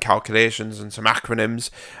some calculations and some acronyms,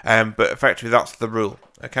 but effectively that's the rule,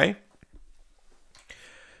 okay?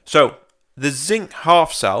 So the zinc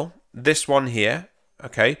half cell, this one here,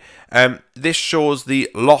 okay, this shows the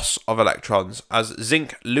loss of electrons, as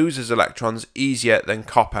zinc loses electrons easier than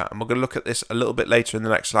copper, and we're going to look at this a little bit later in the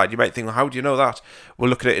next slide. You might think, well, how do you know that? We'll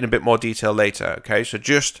look at it in a bit more detail later, okay? So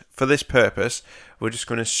just for this purpose, we're just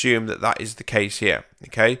going to assume that that is the case here,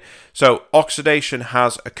 okay? So oxidation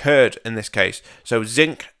has occurred in this case. So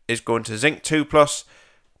zinc is going to zinc 2 plus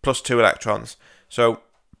 2 electrons. So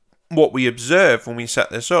what we observe when we set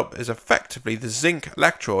this up is effectively the zinc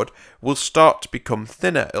electrode will start to become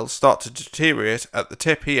thinner. It'll start to deteriorate at the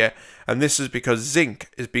tip here, and this is because zinc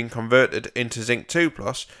is being converted into zinc 2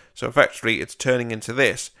 plus, so effectively it's turning into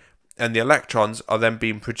this, and the electrons are then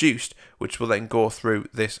being produced, which will then go through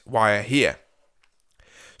this wire here.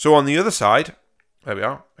 So on the other side, there we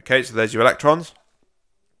are, okay, so there's your electrons.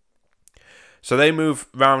 So they move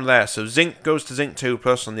round there. So zinc goes to zinc 2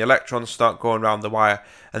 plus, and the electrons start going around the wire,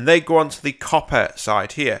 and they go onto the copper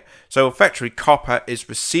side here. So effectively, copper is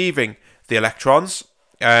receiving the electrons.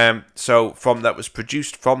 So from that was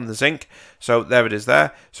produced from the zinc. So there it is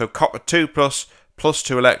there. So copper 2 plus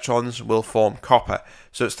 2 electrons will form copper.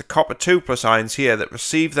 So it's the copper 2 plus ions here that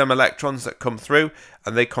receive them electrons that come through,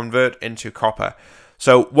 and they convert into copper.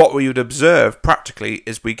 So what we would observe practically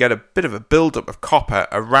is we get a bit of a buildup of copper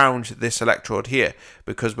around this electrode here,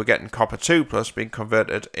 because we're getting copper 2 plus being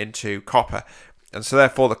converted into copper. And so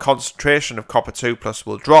therefore the concentration of copper 2 plus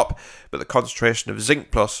will drop, but the concentration of zinc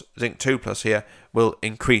 2 plus here will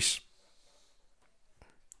increase.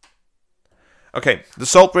 Okay, the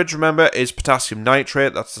salt bridge, remember, is potassium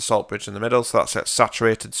nitrate. That's the salt bridge in the middle, so that's a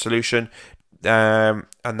saturated solution. And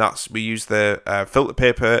we use the filter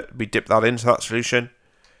paper, we dip that into that solution.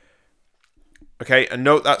 Okay, and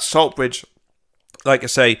note that salt bridge, like I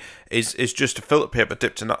say, is just a filter paper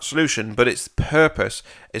dipped in that solution, but its purpose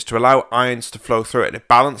is to allow ions to flow through it, and it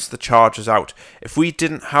balances the charges out. If we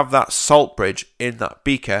didn't have that salt bridge in that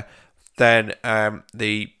beaker, then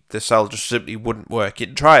the cell just simply wouldn't work. You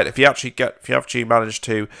can try it if you actually manage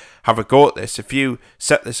to have a go at this. If you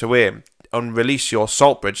set this away and release your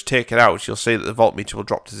salt bridge, take it out, you'll see that the voltmeter will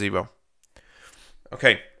drop to 0.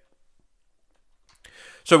 Okay.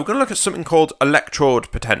 So we're going to look at something called electrode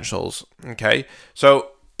potentials. Okay.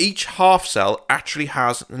 So each half cell actually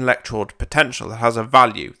has an electrode potential that has a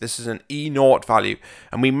value. This is an E0 value,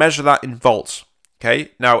 and we measure that in volts.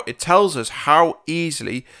 Okay. Now it tells us how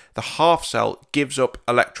easily the half cell gives up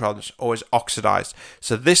electrons or is oxidized.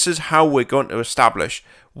 So this is how we're going to establish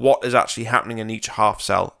what is actually happening in each half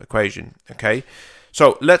cell equation. Okay,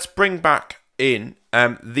 so let's bring back in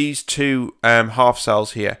these 2 half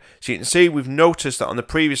cells here. So you can see we've noticed that on the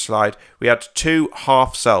previous slide we had 2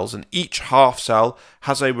 half cells, and each half cell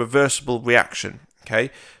has a reversible reaction.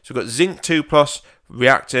 Okay, so we've got zinc 2 plus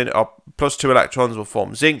reacting, or plus 2 electrons will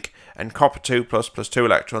form zinc, and copper 2 plus 2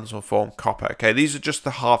 electrons will form copper. Okay, these are just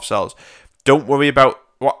the half cells. Don't worry about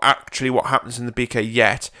what happens in the beaker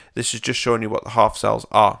yet. This is just showing you what the half cells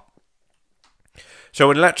are. So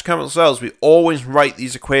in electrochemical cells, we always write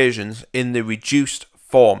these equations in the reduced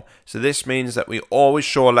form. So this means that we always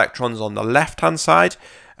show electrons on the left-hand side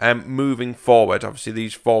and moving forward. Obviously,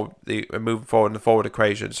 these are moving forward in the forward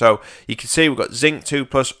equation. So you can see we've got zinc 2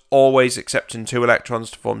 plus always accepting 2 electrons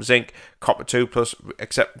to form zinc, copper 2 plus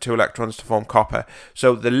accepting 2 electrons to form copper.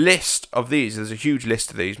 So the list of these, there's a huge list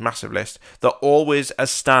of these, massive list, they're always as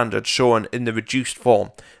standard shown in the reduced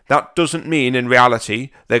form. That doesn't mean in reality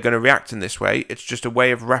they're going to react in this way. It's just a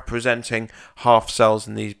way of representing half cells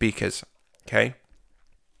in these beakers. Okay.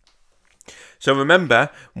 So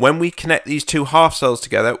remember, when we connect these two half cells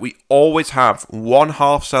together, we always have one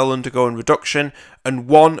half cell undergoing reduction and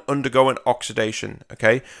one undergoing oxidation,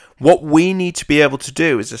 okay? What we need to be able to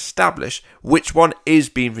do is establish which one is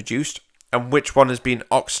being reduced and which one is being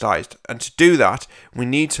oxidized. And to do that, we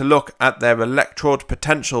need to look at their electrode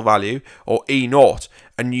potential value, or E0,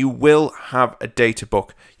 and you will have a data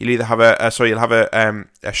book. You'll either have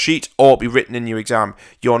a sheet or it'll be written in your exam.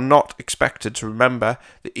 You're not expected to remember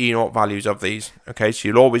the E0 values of these, okay? So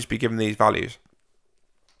you'll always be given these values.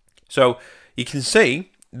 So you can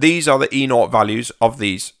see these are the E0 values of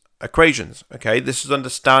these equations, okay? This is under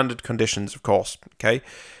standard conditions, of course, okay?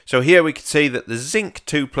 So here we can see that the zinc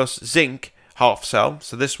 2 plus zinc half cell,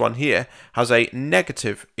 so this one here, has a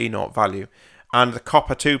negative E0 value, and the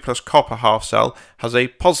copper 2 plus copper half cell has a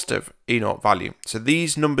positive E0 value. So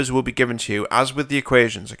these numbers will be given to you as with the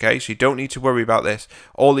equations, okay? So you don't need to worry about this.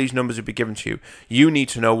 All these numbers will be given to you. You need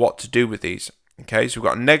to know what to do with these, okay? So we've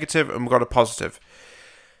got a negative and we've got a positive.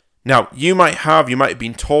 Now, you might have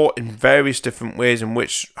been taught in various different ways in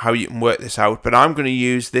which how you can work this out, but I'm going to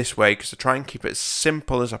use this way because I try and keep it as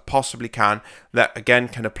simple as I possibly can. That again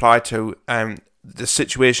can apply to the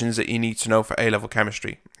situations that you need to know for A-level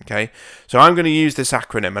chemistry. Okay, so I'm going to use this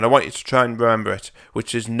acronym, and I want you to try and remember it,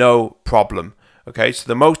 which is no problem. Okay, so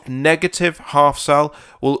the most negative half cell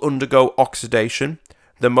will undergo oxidation.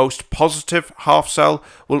 The most positive half cell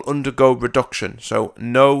will undergo reduction, so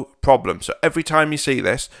no problem. So every time you see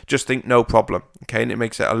this, just think no problem, okay? And it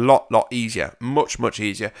makes it a lot easier, much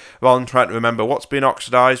easier, rather than trying to remember what's being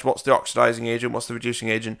oxidized, what's the oxidizing agent, what's the reducing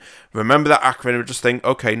agent. Remember that acronym and just think,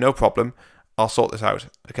 okay, no problem, I'll sort this out,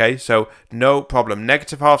 okay? So no problem.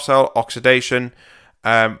 Negative half cell, oxidation,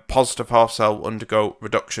 positive half cell will undergo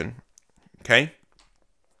reduction, okay?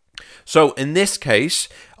 So in this case,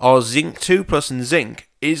 our zinc 2 plus and zinc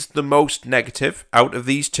is the most negative out of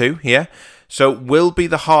these two here. So will be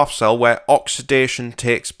the half cell where oxidation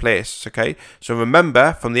takes place, okay? So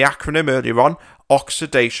remember from the acronym earlier on,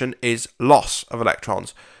 oxidation is loss of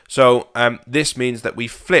electrons. So this means that we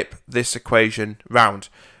flip this equation round.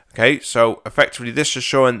 Okay, so effectively this is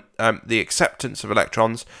showing the acceptance of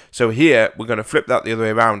electrons. So here we're going to flip that the other way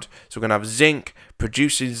around. So we're going to have zinc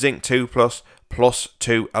producing zinc 2 plus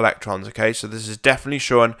 2 electrons. Okay, so this is definitely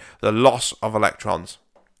showing the loss of electrons.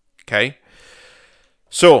 Okay,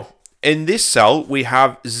 so in this cell we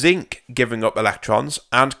have zinc giving up electrons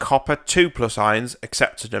and copper 2 plus ions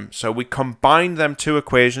accepting them. So we combine them two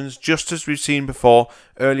equations just as we've seen before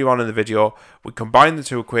earlier on in the video. We combine the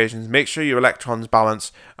two equations, make sure your electrons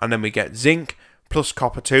balance, and then we get zinc plus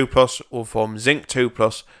copper 2 plus will form zinc 2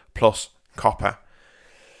 plus copper.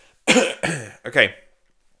 Okay,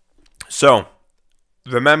 so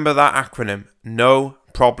remember that acronym, no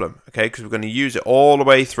problem, okay, because we're going to use it all the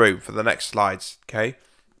way through for the next slides, okay?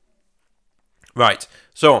 Right,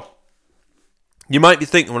 so you might be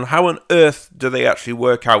thinking, well, how on earth do they actually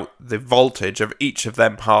work out the voltage of each of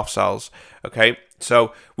them half cells? Okay,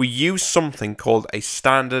 so we use something called a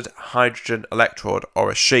standard hydrogen electrode,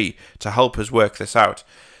 or a SHE, to help us work this out.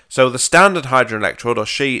 So the standard hydrogen electrode, or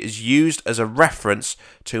SHE, is used as a reference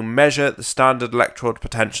to measure the standard electrode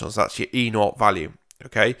potentials. That's your E0 value.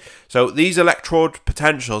 Okay, so these electrode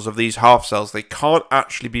potentials of these half cells, they can't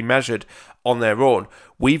actually be measured on their own.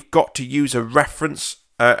 We've got to use a reference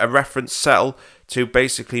cell to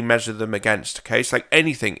basically measure them against. Okay, it's like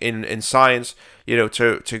anything in science, you know,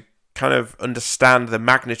 to kind of understand the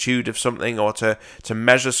magnitude of something or to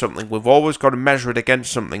measure something, we've always got to measure it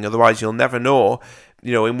against something. Otherwise, you'll never know,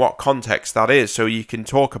 you know, in what context that is. So you can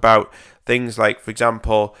talk about things like, for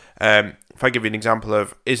example, if I give you an example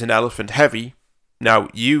of, is an elephant heavy? Now,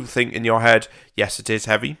 you think in your head, yes, it is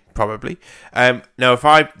heavy, probably. Now, if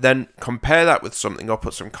I then compare that with something or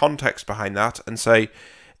put some context behind that and say,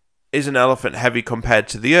 is an elephant heavy compared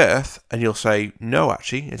to the earth? And you'll say, no,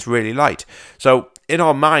 actually, it's really light. So in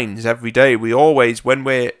our minds every day, we always, when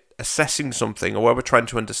we're assessing something or where we're trying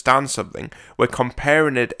to understand something, we're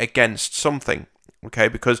comparing it against something. Okay,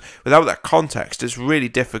 because without that context, it's really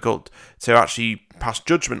difficult to actually pass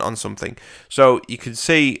judgment on something. So you can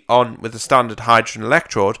see with the standard hydrogen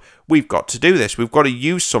electrode, we've got to do this. We've got to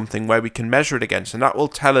use something where we can measure it against, and that will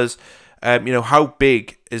tell us, how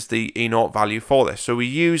big is the E0 value for this. So we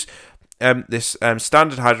use this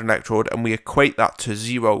standard hydrogen electrode and we equate that to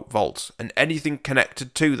 0 volts, and anything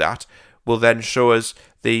connected to that will then show us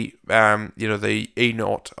the the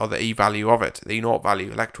E0 or the E value of it, the E0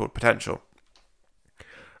 value, electrode potential.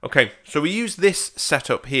 Okay, so we use this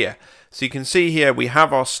setup here. So you can see here we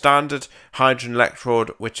have our standard hydrogen electrode,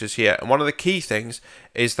 which is here. And one of the key things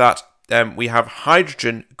is that we have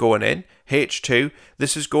hydrogen going in, H2.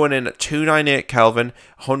 This is going in at 298 Kelvin,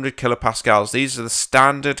 100 kilopascals. These are the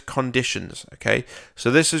standard conditions, okay? So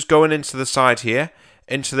this is going into the side here,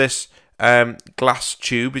 into this glass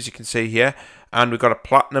tube, as you can see here. And we've got a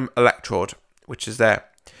platinum electrode, which is there.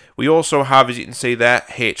 We also have, as you can see there,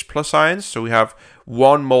 H plus ions. So we have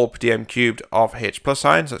 1 mole per dm cubed of H plus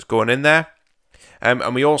ions that's going in there.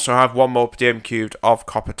 And we also have 1 mole per dm cubed of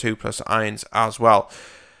copper 2 plus ions as well.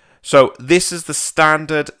 So this is the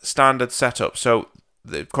standard setup. So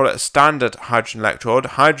they call it a standard hydrogen electrode.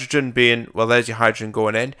 Hydrogen being, well, there's your hydrogen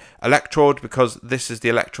going in. Electrode, because this is the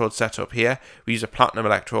electrode setup here. We use a platinum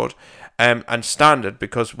electrode. And standard,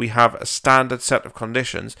 because we have a standard set of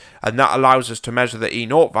conditions, and that allows us to measure the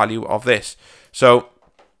E0 value of this. So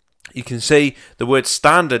you can see the word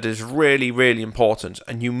standard is really, really important,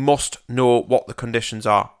 and you must know what the conditions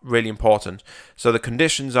are. Really important. So the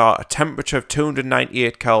conditions are a temperature of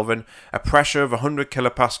 298 Kelvin, a pressure of 100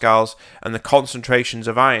 kilopascals, and the concentrations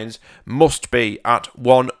of ions must be at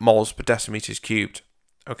 1 moles per decimeters cubed.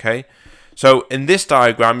 Okay, so in this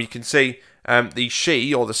diagram you can see the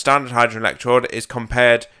She, or the standard hydrogen electrode, is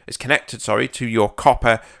connected to your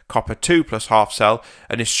copper 2 plus half cell,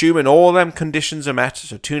 and assuming all them conditions are met,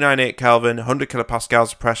 so 298 Kelvin, 100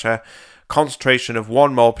 kilopascals of pressure, concentration of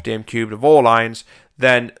 1 mole per dm cubed of all ions,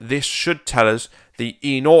 then this should tell us the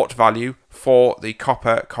E0 value for the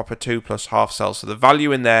copper 2 plus half cell. So the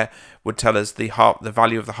value in there would tell us the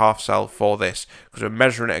value of the half cell for this, because we're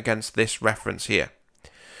measuring it against this reference here.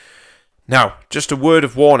 Now, just a word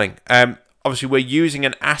of warning. Obviously, we're using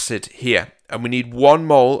an acid here, and we need 1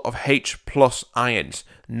 mole of H plus ions,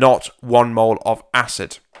 not 1 mole of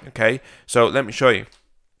acid. Okay, so let me show you.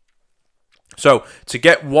 So to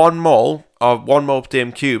get 1 mole per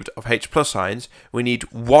dm cubed of H plus ions, we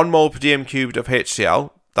need 1 mole per dm cubed of HCl.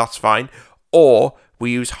 That's fine. Or we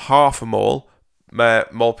use half a mole per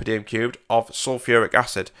dm cubed of sulfuric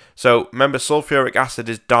acid. So remember, sulfuric acid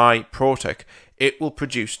is diprotic. It will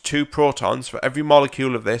produce 2 protons for every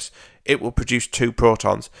molecule of this. It will produce 2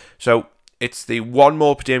 protons. So it's the 1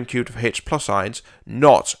 mole per dm cubed of H plus ions,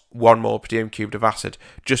 not 1 mole per dm cubed of acid.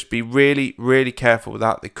 Just be really, really careful with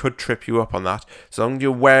that. They could trip you up on that. So long as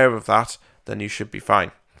you're aware of that, then you should be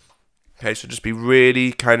fine. Okay, so just be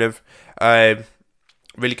really kind of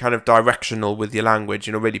directional with your language,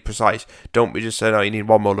 really precise. Don't be just saying, oh, you need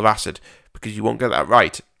 1 mole of acid, because you won't get that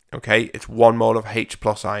right. Okay, it's 1 mole of H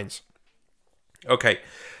plus ions. Okay,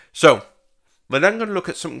 so we're then going to look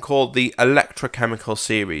at something called the electrochemical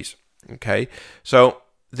series. Okay, so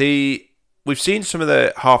we've seen some of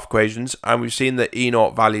the half equations, and we've seen the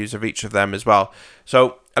E0 values of each of them as well.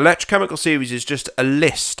 So electrochemical series is just a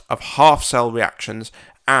list of half cell reactions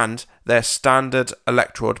and their standard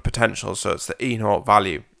electrode potential. So it's the E0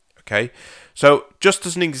 value. Okay, so just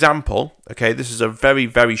as an example, okay, this is a very,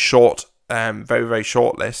 very short, very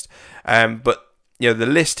short list, but the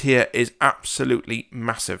list here is absolutely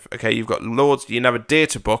massive. Okay, you've got loads. You can have a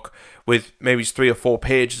data book with maybe 3 or 4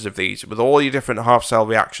 pages of these with all your different half cell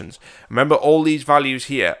reactions. Remember, all these values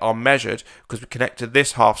here are measured because we connected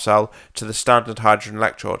this half cell to the standard hydrogen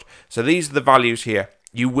electrode. So these are the values here.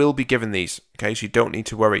 You will be given these. Okay, so you don't need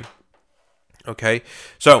to worry. Okay,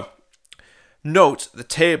 so note the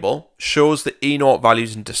table shows the E0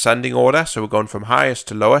 values in descending order, so we're going from highest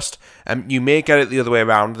to lowest, and you may get it the other way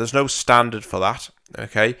around. There's no standard for that,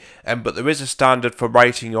 okay, but there is a standard for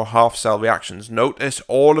writing your half cell reactions. Notice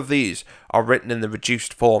all of these are written in the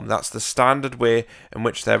reduced form. That's the standard way in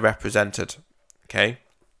which they're represented. Okay,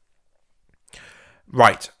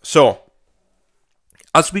 right, so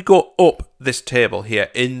as we go up this table here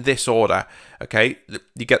in this order, okay,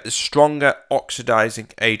 you get the stronger oxidizing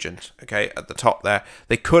agent, okay, at the top there.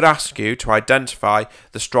 They could ask you to identify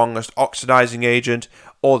the strongest oxidizing agent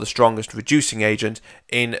or the strongest reducing agent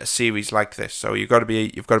in a series like this. So you've got to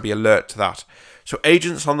be alert to that. So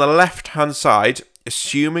agents on the left-hand side,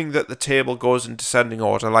 assuming that the table goes in descending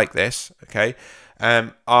order like this, okay,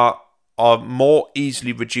 are are more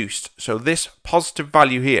easily reduced. So this positive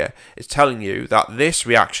value here is telling you that this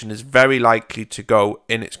reaction is very likely to go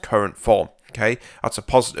in its current form. Okay, that's a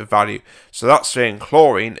positive value. So that's saying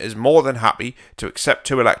chlorine is more than happy to accept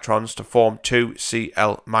 2 electrons to form 2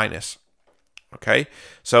 Cl-. Okay,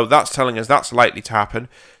 so that's telling us that's likely to happen.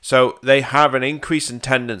 So they have an increase in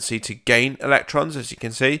tendency to gain electrons, as you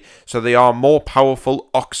can see. So they are more powerful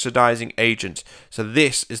oxidizing agent. So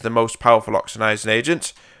this is the most powerful oxidizing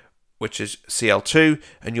agent, which is Cl2,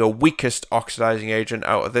 and your weakest oxidizing agent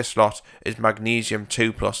out of this lot is magnesium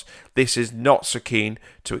 2+. This is not so keen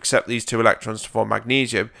to accept these 2 electrons to form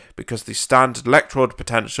magnesium because the standard electrode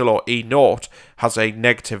potential, or E0, has a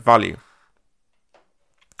negative value.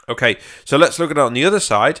 Okay, so let's look at it on the other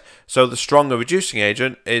side. So the stronger reducing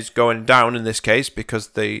agent is going down in this case because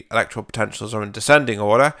the electrode potentials are in descending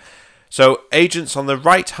order. So agents on the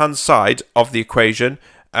right-hand side of the equation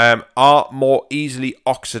are more easily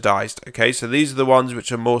oxidized. Okay, so these are the ones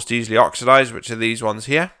which are most easily oxidized, which are these ones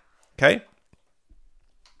here. Okay,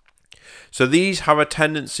 so these have a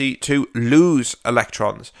tendency to lose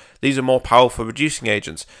electrons. These are more powerful reducing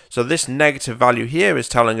agents. So this negative value here is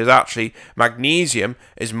telling us actually magnesium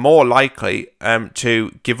is more likely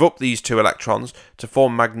to give up these 2 electrons to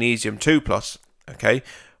form magnesium 2+. Okay,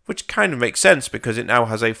 which kind of makes sense because it now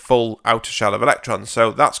has a full outer shell of electrons.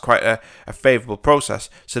 So that's quite a favorable process.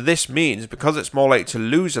 So this means because it's more likely to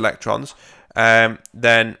lose electrons,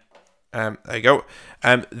 then there you go.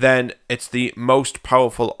 Then it's the most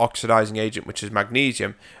powerful oxidizing agent, which is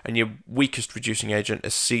magnesium, and your weakest reducing agent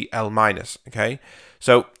is Cl-. Okay,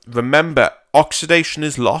 so remember, oxidation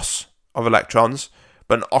is loss of electrons,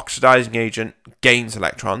 but an oxidizing agent gains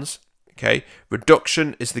electrons. Okay,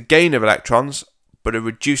 reduction is the gain of electrons, but a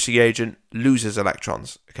reducing agent loses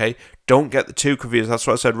electrons. Okay, don't get the two confused. That's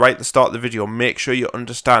what I said right at the start of the video. Make sure you're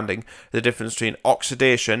understanding the difference between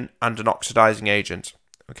oxidation and an oxidizing agent.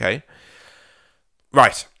 Okay,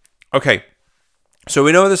 right. Okay, so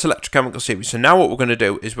we know this electrochemical series. So now what we're going to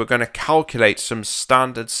do is we're going to calculate some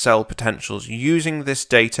standard cell potentials using this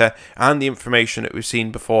data and the information that we've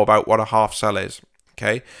seen before about what a half cell is.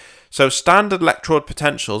 Okay, so standard electrode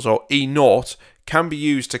potentials, or E0, can be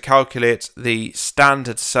used to calculate the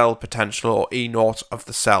standard cell potential, or E0, of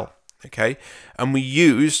the cell. Okay, and we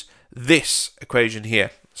use this equation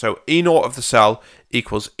here. So E0 of the cell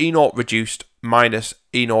equals E0 reduced minus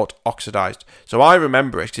E0 oxidized. So I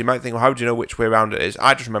remember it, because you might think, well, how do you know which way around it is?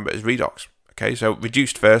 I just remember it as redox. Okay, so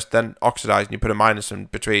reduced first, then oxidized, and you put a minus in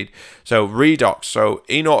between. So redox, so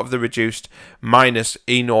E0 of the reduced minus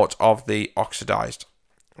E0 of the oxidized.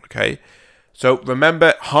 Okay, so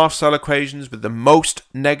remember, half cell equations with the most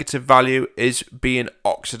negative value is being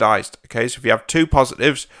oxidized. Okay, so if you have 2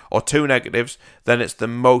 positives or 2 negatives, then it's the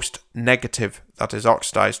most negative that is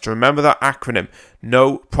oxidized. To remember that acronym,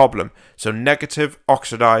 no problem. So negative,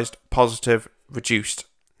 oxidized, positive, reduced.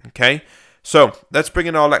 Okay, so let's bring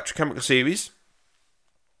in our electrochemical series.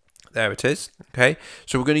 There it is. Okay,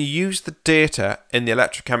 so we're going to use the data in the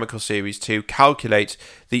electrochemical series to calculate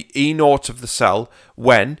the E0 of the cell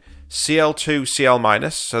when Cl2,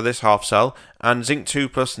 Cl-, so this half cell, and zinc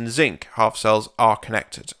 2+ and zinc half cells are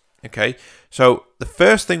connected. Okay, so the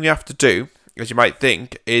first thing we have to do, as you might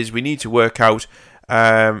think, is we need to work out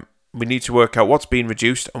what's being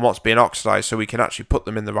reduced and what's being oxidized, so we can actually put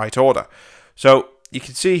them in the right order. So you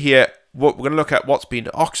can see here, what we're going to look at what's being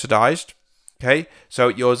oxidized. Okay, so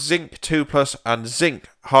your zinc 2+ and zinc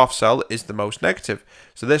half cell is the most negative.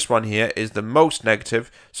 So this one here is the most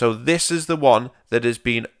negative. So this is the one that is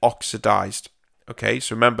being oxidized. Okay,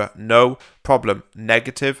 so remember, no problem.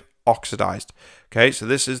 Negative, oxidized. Okay, so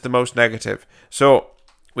this is the most negative. So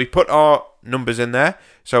we put our numbers in there.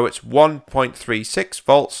 So it's 1.36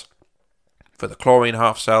 volts for the chlorine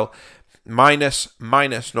half cell, minus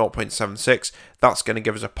 0.76, that's going to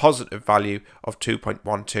give us a positive value of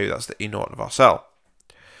 2.12. That's the E0 of our cell.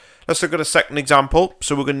 Let's look at a second example.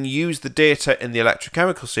 So we're going to use the data in the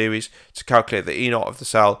electrochemical series to calculate the E0 of the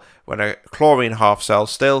cell when a chlorine half cell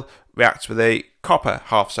still reacts with a copper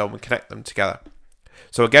half cell and we connect them together.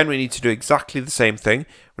 So again, we need to do exactly the same thing.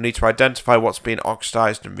 We need to identify what's being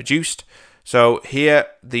oxidized and reduced. So here,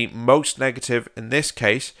 the most negative in this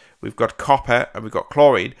case, we've got copper and we've got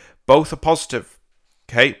chlorine. Both are positive,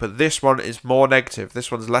 okay, but this one is more negative.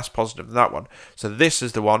 This one's less positive than that one. So this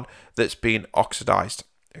is the one that's been oxidized.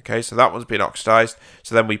 Okay, so that one's been oxidized.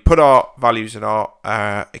 So then we put our values in our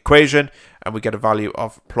equation and we get a value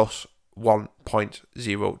of plus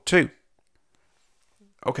 1.02.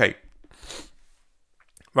 Okay,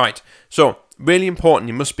 right, so really important,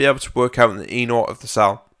 you must be able to work out the E0 of the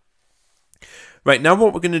cell. Right, now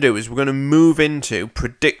what we're going to do is we're going to move into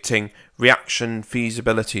predicting reaction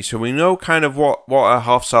feasibility. So we know kind of what a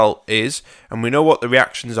half cell is, and we know what the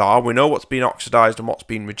reactions are, we know what's been oxidized and what's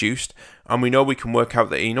been reduced, and we know we can work out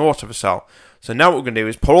the E naught of a cell. So now what we're going to do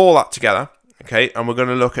is put all that together, okay, and we're going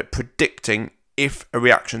to look at predicting if a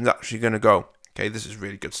reaction is actually going to go. Okay, this is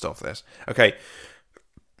really good stuff, this. Okay,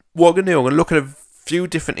 what we're going to do, we're going to look at a few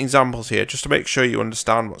different examples here just to make sure you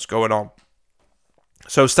understand what's going on.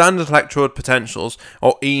 So standard electrode potentials,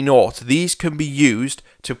 or E naught, these can be used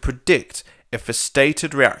to predict if a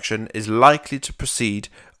stated reaction is likely to proceed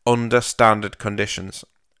under standard conditions.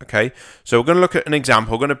 Okay, so we're going to look at an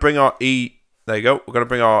example. We're going to bring our there you go, we're going to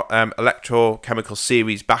bring our electrochemical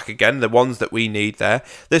series back again, the ones that we need there.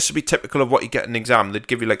 This would be typical of what you get in an exam. They'd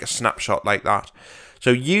give you like a snapshot like that. So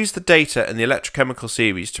use the data in the electrochemical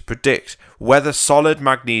series to predict whether solid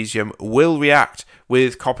magnesium will react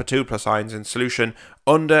with copper 2+ ions in solution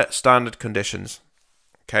under standard conditions.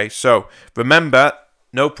 Okay, so remember,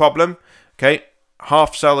 no problem. Okay,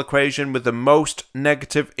 half cell equation with the most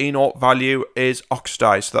negative E naught value is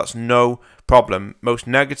oxidized. So that's no problem. Most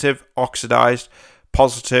negative, oxidized,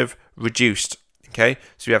 positive, reduced. Okay,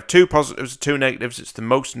 so we have two positives and two negatives. It's the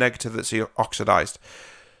most negative that's oxidized.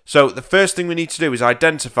 So the first thing we need to do is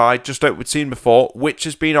identify, just like we'd seen before, which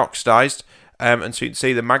has been oxidized. And so you can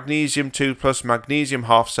see the magnesium 2+ magnesium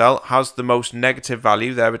half cell has the most negative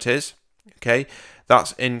value. There it is. Okay,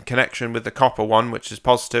 that's in connection with the copper one, which is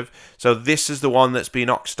positive. So this is the one that's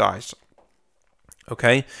been oxidized.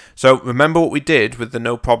 Okay, so remember what we did with the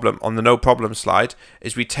no problem on the no problem slide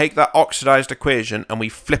is we take that oxidized equation and we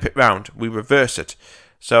flip it round. We reverse it.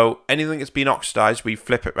 So anything that's been oxidized, we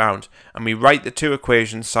flip it round and we write the two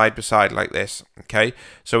equations side by side like this. Okay,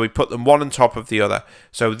 so we put them one on top of the other.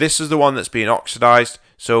 So this is the one that's been oxidized.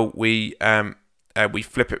 So we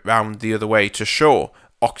flip it round the other way to show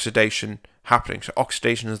oxidation happening. So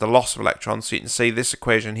oxidation is the loss of electrons. So you can see this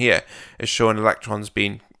equation here is showing electrons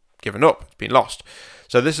being given up, it's been lost.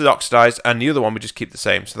 So this is oxidized, and the other one we just keep the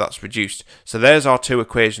same. So that's reduced. So there's our two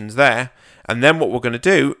equations there. And then what we're going to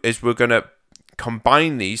do is we're going to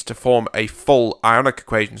combine these to form a full ionic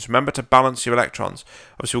equation. So remember to balance your electrons.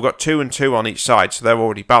 Obviously we've got 2 and 2 on each side, so they're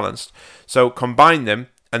already balanced. So combine them,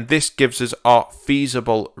 and this gives us our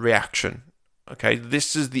feasible reaction. Okay,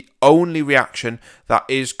 this is the only reaction that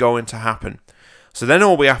is going to happen. So then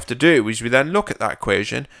all we have to do is we then look at that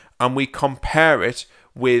equation and we compare it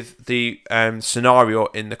with the scenario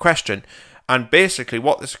in the question. And basically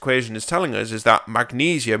what this equation is telling us is that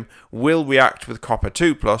magnesium will react with copper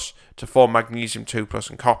 2+ to form magnesium 2+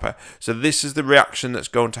 and copper. So this is the reaction that's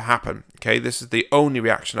going to happen. Okay, this is the only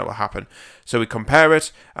reaction that will happen. So we compare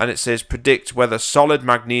it and it says predict whether solid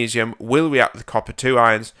magnesium will react with copper 2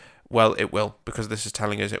 ions. Well, it will, because this is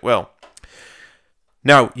telling us it will.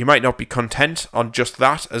 Now, you might not be content on just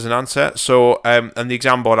that as an answer. So, and the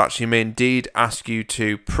exam board actually may indeed ask you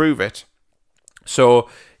to prove it. So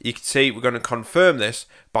you can see we're going to confirm this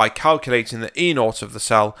by calculating the E naught of the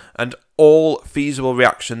cell, and all feasible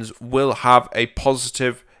reactions will have a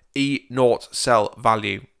positive E naught cell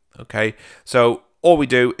value. Okay, so all we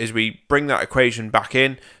do is we bring that equation back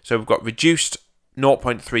in. So we've got reduced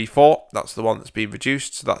 0.34, that's the one that's been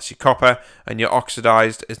reduced, so that's your copper, and your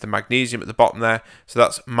oxidized is the magnesium at the bottom there, so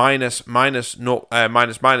that's minus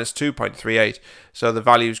 2.38, so the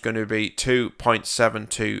value is going to be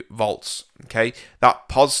 2.72 volts. Okay, that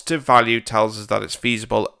positive value tells us that it's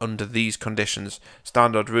feasible under these conditions,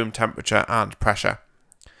 standard room temperature and pressure.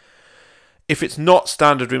 If it's not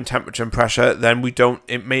standard room temperature and pressure, then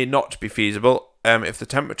it may not be feasible. If the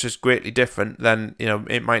temperature is greatly different, then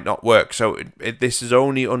it might not work. So this is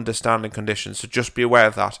only under standard conditions. So just be aware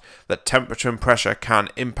of that temperature and pressure can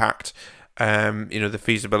impact the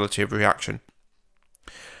feasibility of a reaction.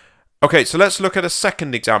 Okay, so let's look at a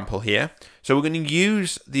second example here. So we're going to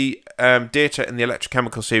use the data in the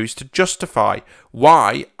electrochemical series to justify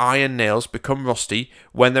why iron nails become rusty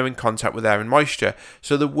when they're in contact with air and moisture.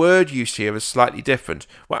 So the word use here is slightly different.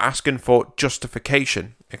 We're asking for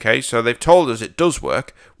justification. Okay, so they've told us it does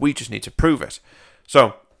work. We just need to prove it.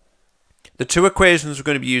 So the two equations we're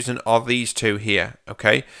going to be using are these two here.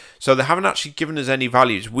 Okay, so they haven't actually given us any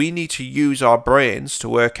values. We need to use our brains to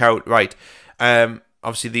work out, right,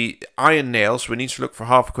 obviously the iron nails, we need to look for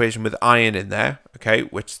half equation with iron in there, okay,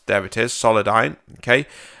 which there it is, solid iron, okay,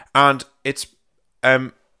 and it's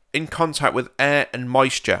in contact with air and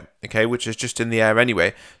moisture, okay, which is just in the air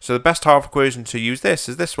anyway. So the best half equation to use this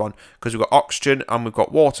is this one, because we've got oxygen and we've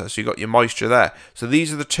got water, so you've got your moisture there. So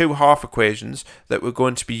these are the two half equations that we're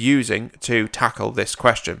going to be using to tackle this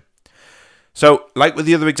question. So like with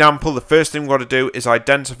the other example, the first thing we've got to do is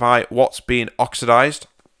identify what's being oxidized.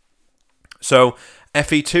 So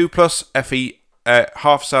Fe2 plus, Fe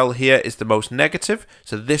half cell here is the most negative.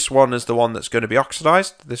 So this one is the one that's going to be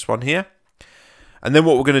oxidized, this one here. And then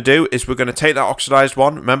what we're going to do is we're going to take that oxidized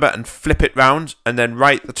one, remember, and flip it round and then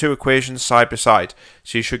write the two equations side by side.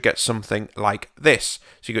 So you should get something like this.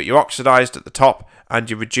 So you got your oxidized at the top and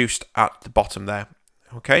your reduced at the bottom there.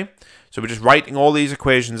 Okay, so we're just writing all these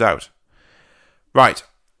equations out. Right,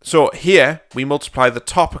 so here we multiply the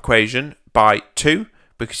top equation by 2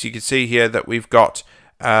 because you can see here that we've got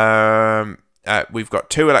 2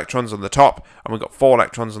 electrons on the top and we've got 4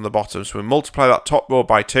 electrons on the bottom. So we multiply that top row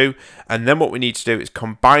by 2, and then what we need to do is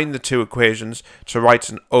combine the two equations to write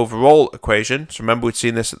an overall equation. So remember, we'd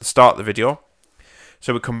seen this at the start of the video.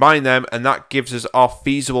 So we combine them and that gives us our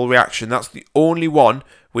feasible reaction. That's the only one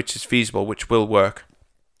which is feasible, which will work.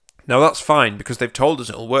 Now that's fine because they've told us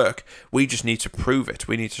it'll work. We just need to prove it.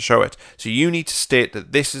 We need to show it. So you need to state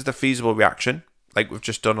that this is the feasible reaction, like we've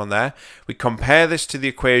just done on there. We compare this to the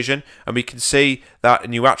equation and we can see that,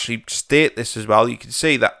 and you actually state this as well, you can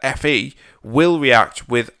see that Fe will react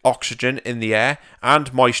with oxygen in the air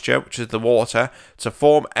and moisture, which is the water, to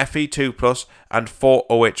form Fe2 plus and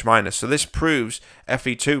 4OH minus. So this proves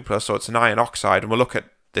Fe2 plus, so it's an iron oxide, and we'll look at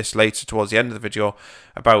this later towards the end of the video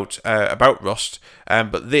about rust.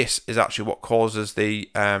 But this is actually what causes the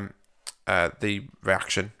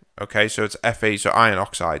reaction. Okay, so it's Fe, so iron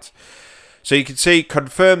oxides. So you can see,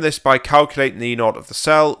 confirm this by calculating the E0 of the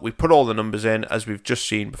cell. We put all the numbers in as we've just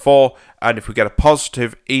seen before, and if we get a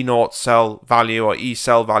positive E0 cell value or E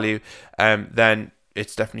cell value, then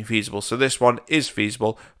it's definitely feasible. So this one is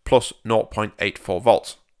feasible, plus 0.84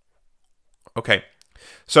 volts. Okay,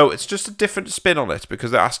 so it's just a different spin on it because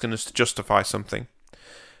they're asking us to justify something.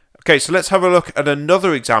 Okay, so let's have a look at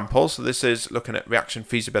another example. So this is looking at reaction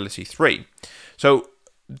feasibility 3. So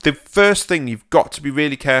the first thing you've got to be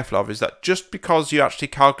really careful of is that just because you actually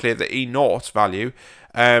calculate the E0 value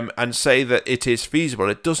and say that it is feasible,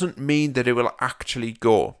 it doesn't mean that it will actually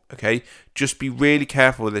go. Okay, just be really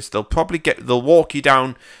careful with this. They'll walk you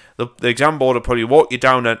down. The exam board will probably walk you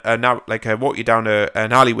down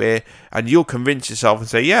an alleyway, and you'll convince yourself and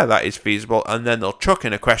say, yeah, that is feasible, and then they'll chuck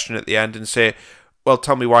in a question at the end and say, well,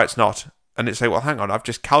 tell me why it's not. And it's like, well, hang on, I've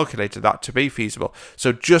just calculated that to be feasible.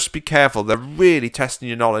 So just be careful. They're really testing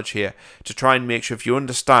your knowledge here to try and make sure if you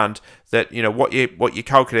understand that, you know, what you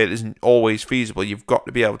calculate isn't always feasible, you've got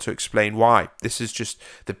to be able to explain why. This is just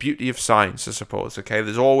the beauty of science, I suppose. Okay,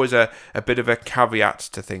 there's always a bit of a caveat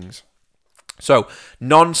to things. So,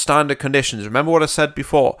 non-standard conditions. Remember what I said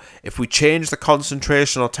before. If we change the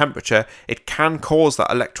concentration or temperature, it can cause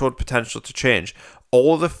that electrode potential to change.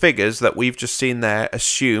 All the figures that we've just seen there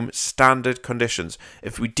assume standard conditions.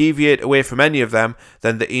 If we deviate away from any of them,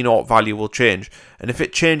 then the E0 value will change. And if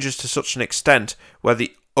it changes to such an extent where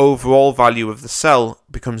the overall value of the cell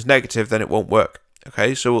becomes negative, then it won't work.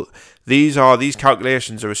 Okay, so these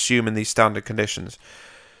calculations are assuming these standard conditions.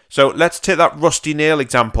 So let's take that rusty nail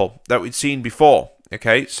example that we'd seen before.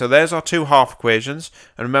 Okay, so there's our two half equations,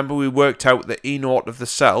 and remember we worked out the E0 of the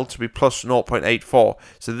cell to be plus 0.84.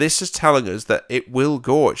 So this is telling us that it will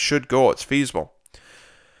go, it should go, it's feasible.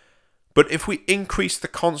 But if we increase the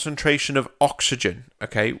concentration of oxygen,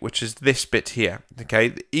 okay, which is this bit here, okay,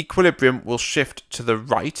 the equilibrium will shift to the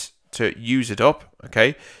right to use it up,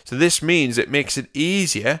 okay. So this means it makes it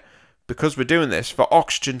easier, because we're doing this, for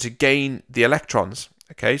oxygen to gain the electrons.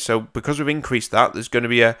 Okay, so because we've increased that, there's going to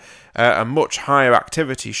be a much higher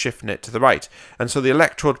activity shifting it to the right. And so the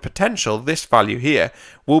electrode potential, this value here,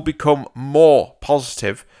 will become more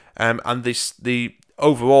positive, and the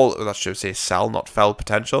overall, that should say cell, not fel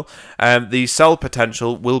potential, the cell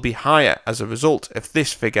potential will be higher as a result if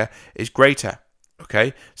this figure is greater.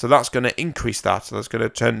 Okay, so that's going to increase that, so that's going to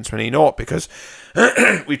turn into an E0 because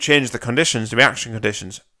we've changed the conditions, the reaction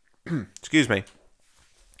conditions. Excuse me.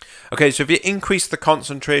 Okay, so if you increase the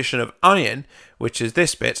concentration of iron, which is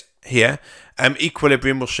this bit here,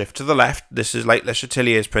 equilibrium will shift to the left. This is like Le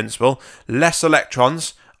Chatelier's principle. Less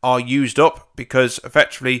electrons are used up because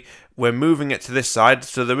effectively we're moving it to this side,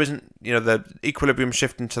 so there isn't, you know, the equilibrium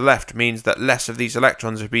shifting to the left means that less of these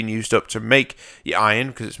electrons have been used up to make the iron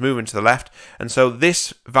because it's moving to the left, and so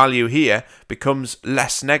this value here becomes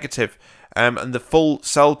less negative, and the full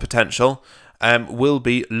cell potential will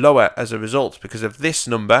be lower as a result, because if this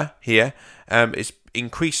number here is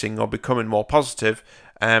increasing or becoming more positive,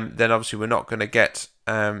 then obviously we're not going to get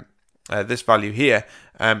this value here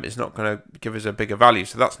is not going to give us a bigger value.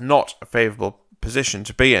 So that's not a favourable position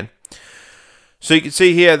to be in. So you can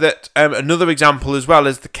see here that another example as well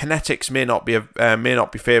is the kinetics may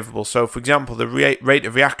not be favourable. So, for example, the rate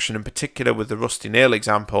of reaction, in particular with the rusty nail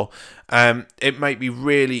example, it might be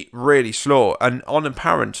really, really slow. And on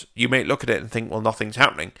apparent, you may look at it and think, well, nothing's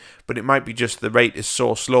happening, but it might be just the rate is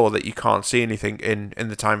so slow that you can't see anything in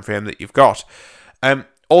the time frame that you've got.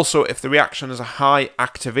 Also, if the reaction has a high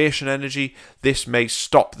activation energy, this may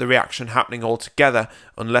stop the reaction happening altogether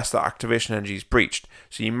unless that activation energy is breached.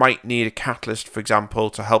 So you might need a catalyst, for example,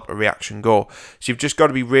 to help a reaction go. So you've just got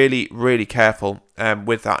to be really, really careful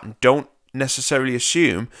with that, and don't necessarily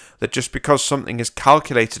assume that just because something is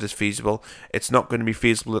calculated as feasible, it's not going to be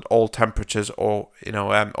feasible at all temperatures or, you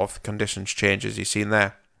know, of the conditions change as you've seen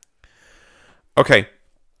there. Okay.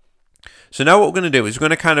 So now what we're going to do is we're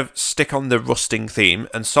going to kind of stick on the rusting theme,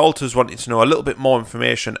 and Salter's wanting to know a little bit more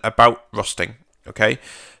information about rusting, okay?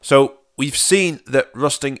 So we've seen that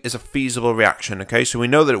rusting is a feasible reaction, okay? So we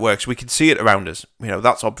know that it works. We can see it around us. You know,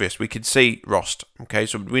 that's obvious. We can see rust, okay?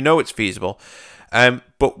 So we know it's feasible.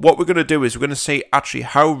 But what we're going to do is we're going to see actually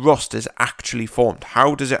how rust is actually formed.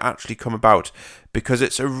 How does it actually come about? Because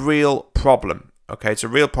it's a real problem. Okay, it's a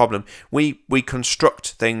real problem. We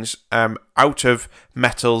construct things out of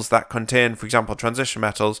metals that contain, for example, transition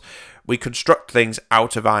metals. We construct things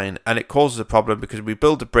out of iron, and it causes a problem because we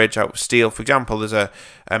build a bridge out of steel. For example, there's a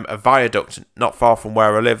viaduct not far from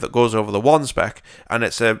where I live that goes over the Wansbeck, and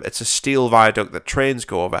it's a steel viaduct that trains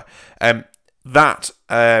go over. That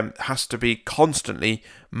has to be constantly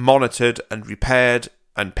monitored and repaired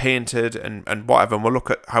and painted and whatever. And we'll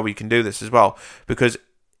look at how we can do this as well, because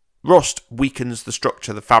rust weakens the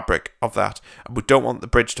structure, the fabric of that, and we don't want the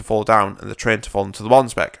bridge to fall down and the train to fall into the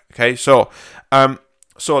Wansbeck. Okay, so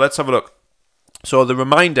let's have a look. So the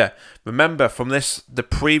reminder, remember from the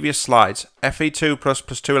previous slides, Fe2 plus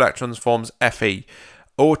 2 electrons forms Fe.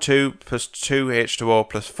 O2 plus 2 H2O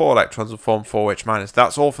plus 4 electrons will form 4H minus.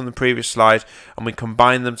 That's all from the previous slide, and we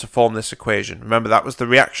combine them to form this equation. Remember, that was the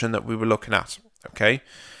reaction that we were looking at. Okay.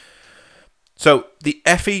 So the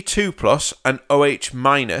Fe2 plus and OH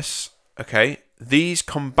minus, okay, these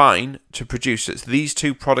combine to produce, it's these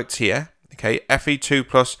two products here, okay, Fe2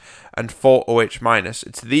 plus and 4OH minus,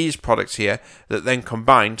 it's these products here that then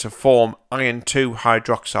combine to form iron 2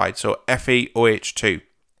 hydroxide, so FeOH2,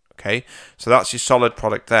 okay, so that's your solid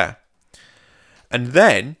product there. And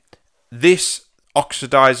then this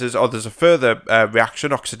oxidizes, or there's a further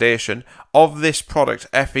reaction, oxidation, of this product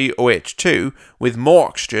FeOH2 with more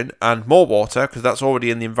oxygen and more water, because that's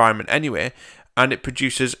already in the environment anyway, and it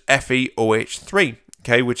produces FeOH3,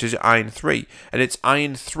 okay, which is iron 3, and it's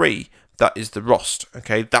iron 3 that is the rust,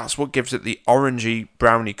 okay, that's what gives it the orangey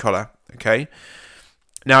browny color, okay.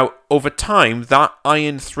 Now over time that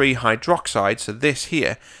iron 3 hydroxide, so this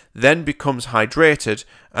here, then becomes hydrated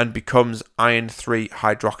and becomes iron 3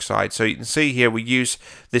 hydroxide. So you can see here we use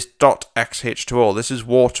this .XH2O. This is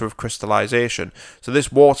water of crystallization. So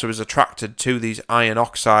this water is attracted to these iron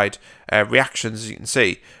oxide reactions, as you can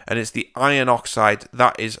see, and it's the iron oxide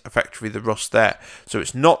that is effectively the rust there. So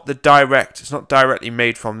it's not directly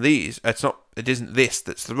made from these. It isn't this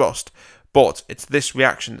that's the rust, but it's this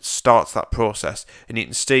reaction that starts that process, and you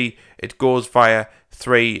can see it goes via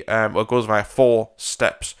 4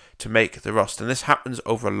 steps to make the rust, and this happens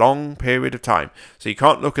over a long period of time. So you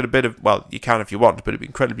can't look at a bit of, well, you can if you want, but it'd be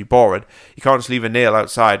incredibly boring. You can't just leave a nail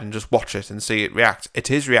outside and just watch it and see it react.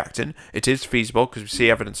 It is reacting, it is feasible because we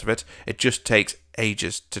see evidence of it. It just takes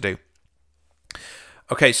ages to do.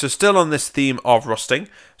 Okay, so still on this theme of rusting.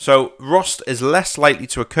 So rust is less likely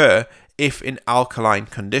to occur if in alkaline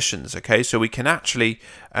conditions, okay, so we can actually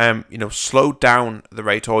slow down the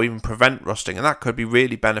rate or even prevent rusting, and that could be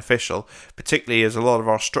really beneficial, particularly as a lot of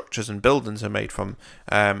our structures and buildings are made from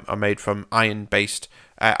iron-based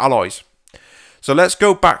alloys. So let's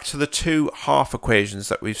go back to the two half equations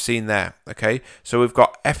that we've seen there, okay, so we've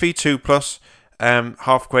got Fe2 plus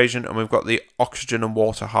half equation, and we've got the oxygen and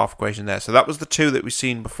water half equation there. So that was the two that we've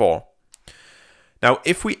seen before. Now,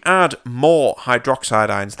 if we add more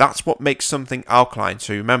hydroxide ions, that's what makes something alkaline.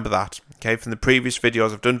 So remember that, okay? From the previous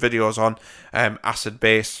videos, I've done videos on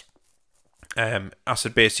acid-base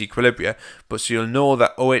equilibria, but so you'll know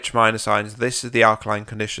that OH minus ions, this is the alkaline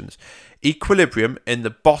conditions. Equilibrium in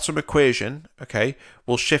the bottom equation, okay,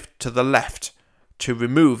 will shift to the left to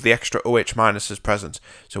remove the extra OH minuses present.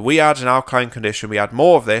 So we add an alkaline condition, we add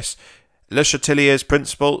more of this. Le Chatelier's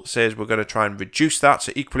principle says we're going to try and reduce that,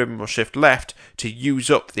 so equilibrium will shift left to use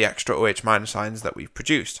up the extra OH minus ions that we've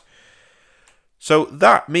produced. So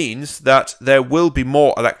that means that there will be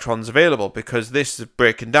more electrons available because this is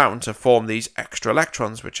breaking down to form these extra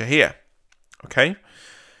electrons which are here. Okay?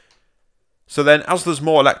 So then, as there's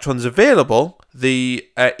more electrons available, the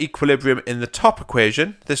equilibrium in the top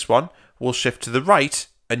equation, this one, will shift to the right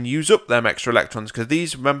and use up them extra electrons, because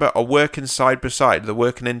these, remember, are working side by side. They're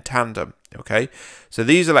working in tandem, okay? So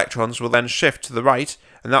these electrons will then shift to the right,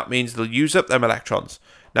 and that means they'll use up them electrons.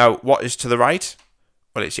 Now, what is to the right?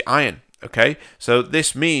 Well, it's your iron, okay? So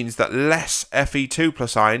this means that less Fe2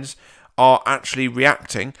 plus ions are actually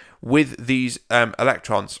reacting with these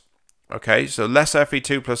electrons, okay? So less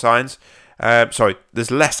Fe2 plus ions, there's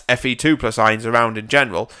less Fe2 plus ions around in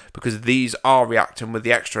general, because these are reacting with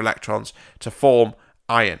the extra electrons to form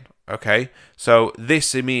iron, okay? So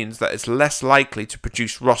this means that it's less likely to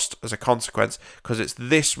produce rust as a consequence, because it's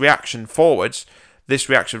this reaction forwards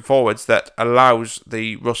that allows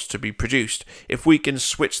the rust to be produced. If we can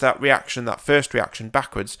switch that first reaction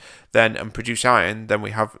backwards, and produce iron, then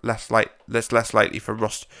we have less likely for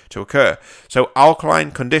rust to occur. So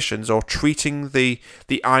alkaline conditions, or treating the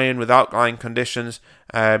iron with alkaline conditions,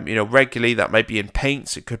 regularly, that might be in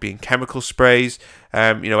paints, it could be in chemical sprays,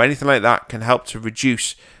 anything like that can help to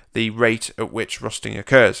reduce the rate at which rusting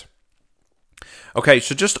occurs. Okay,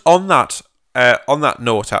 so just on that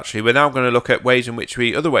note, actually, we're now going to look at other ways in which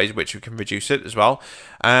we can reduce it as well.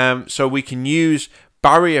 So we can use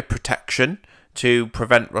barrier protection to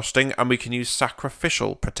prevent rusting, and we can use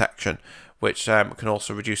sacrificial protection, which can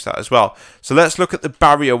also reduce that as well. So let's look at the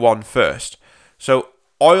barrier one first. So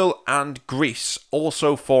oil and grease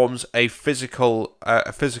also forms a physical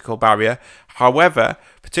barrier. However,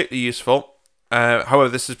 this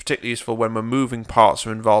is particularly useful when we're moving parts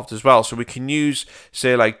are involved as well. So we can use,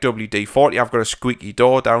 say, like WD-40. I've got a squeaky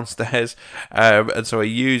door downstairs, and so I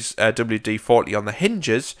use WD-40 on the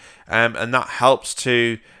hinges, and that helps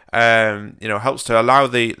to allow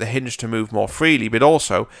the hinge to move more freely, but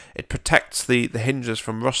also it protects the hinges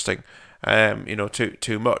from rusting.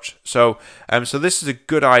 Too much. So this is a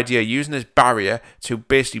good idea, using this barrier to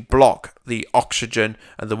basically block the oxygen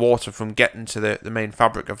and the water from getting to the main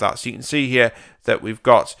fabric of that. So you can see here that we've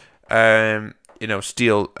got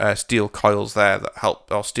steel coils there that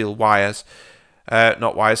help, or steel wires,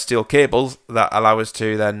 steel cables that allow us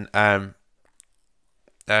to then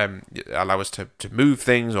to move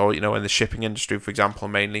things, or in the shipping industry, for example,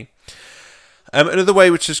 mainly. Another way,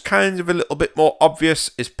 which is kind of a little bit more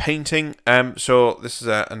obvious, is painting. So this is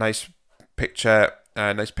a nice picture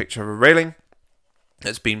of a railing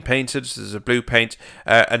that's been painted. This is a blue paint,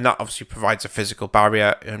 and that obviously provides a physical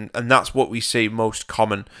barrier, and that's what we see most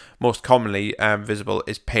commonly visible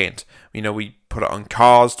is paint. We put it on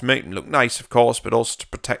cars to make them look nice, of course, but also to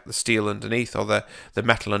protect the steel underneath, or the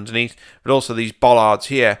metal underneath. But also these bollards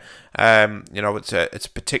here, it's a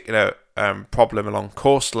particular problem along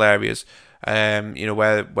coastal areas. Where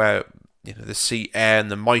the sea air and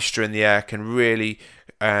the moisture in the air can really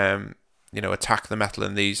attack the metal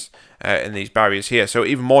in these barriers here. So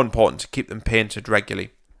even more important to keep them painted regularly.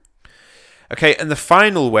 Okay, and the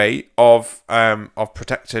final way of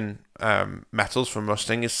protecting metals from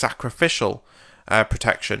rusting is sacrificial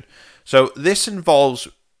protection. So this involves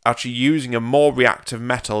actually using a more reactive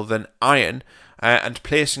metal than iron and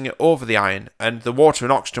placing it over the iron, and the water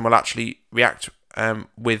and oxygen will actually react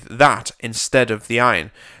with that instead of the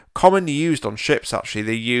iron. Commonly used on ships, actually,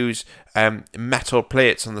 they use metal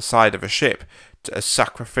plates on the side of a ship as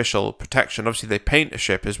sacrificial protection. Obviously, they paint a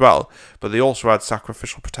ship as well, but they also add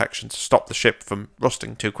sacrificial protection to stop the ship from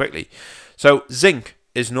rusting too quickly. So zinc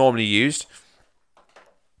is normally used,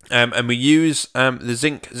 and we use the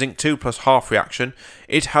zinc 2 plus half reaction.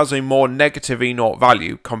 It has a more negative E0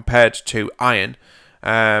 value compared to iron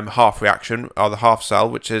half reaction, or the half cell,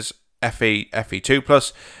 which is Fe2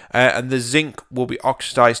 plus, and the zinc will be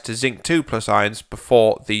oxidized to zinc 2 plus ions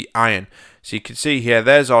before the iron. So you can see here,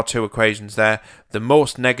 there's our two equations there. The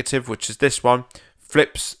most negative, which is this one,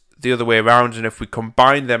 flips the other way around, and if we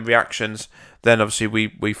combine them reactions, then obviously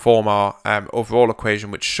we form our overall equation,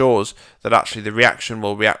 which shows that actually the reaction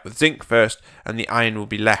will react with zinc first and the iron will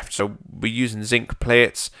be left. So we're using zinc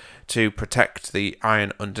plates to protect the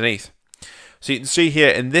iron underneath. So you can see here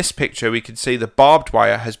in this picture, we can see the barbed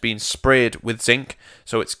wire has been sprayed with zinc,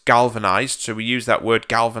 so it's galvanized. So we use that word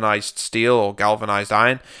galvanized steel or galvanized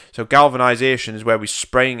iron. So galvanization is where we're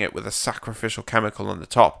spraying it with a sacrificial chemical on the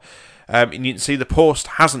top. And you can see the post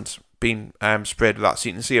hasn't been sprayed with that. So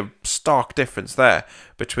you can see a stark difference there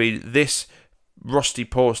between this rusty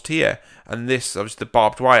post here and this. Obviously, the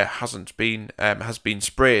barbed wire has been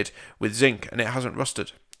sprayed with zinc and it hasn't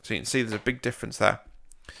rusted. So you can see there's a big difference there.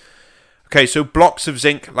 Okay, so blocks of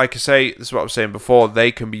zinc, like I say, this is what I was saying before,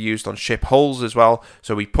 they can be used on ship hulls as well.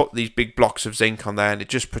 So we put these big blocks of zinc on there and it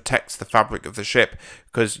just protects the fabric of the ship,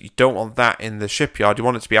 because you don't want that in the shipyard. You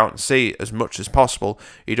want it to be out in sea as much as possible.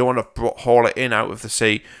 You don't want to haul it in out of the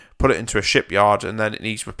sea, put it into a shipyard, and then it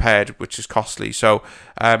needs repaired, which is costly. So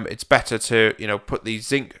it's better to, you know, put these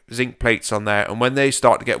zinc plates on there, and when they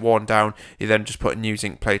start to get worn down, you then just put a new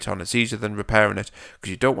zinc plate on. It's easier than repairing it,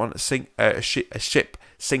 because you don't want a ship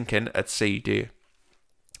sinking at sea, do you?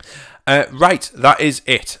 Right, that is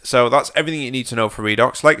it. So that's everything you need to know for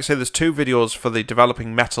Redox. Like I said, there's 2 videos for the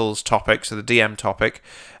developing metals topic, so the DM topic.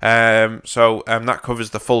 That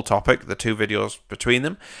covers the full topic, the 2 videos between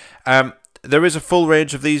them. There is a full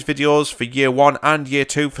range of these videos for year 1 and year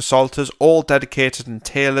 2 for salters, all dedicated and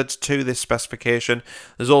tailored to this specification.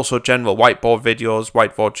 There's also general whiteboard videos,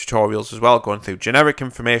 whiteboard tutorials as well, going through generic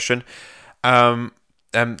information.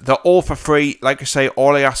 They're all for free. Like I say,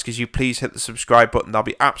 all I ask is you please hit the subscribe button. That'll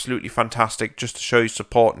be absolutely fantastic, just to show you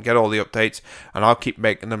support and get all the updates, and I'll keep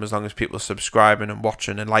making them as long as people are subscribing and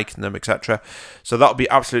watching and liking them, etc. So that'll be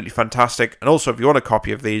absolutely fantastic. And also, if you want a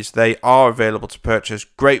copy of these, they are available to purchase.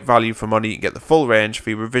 Great value for money. You can get the full range for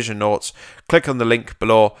your revision notes. Click on the link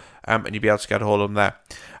below and you'll be able to get a hold of them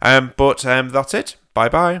there. But that's it. Bye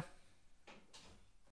bye.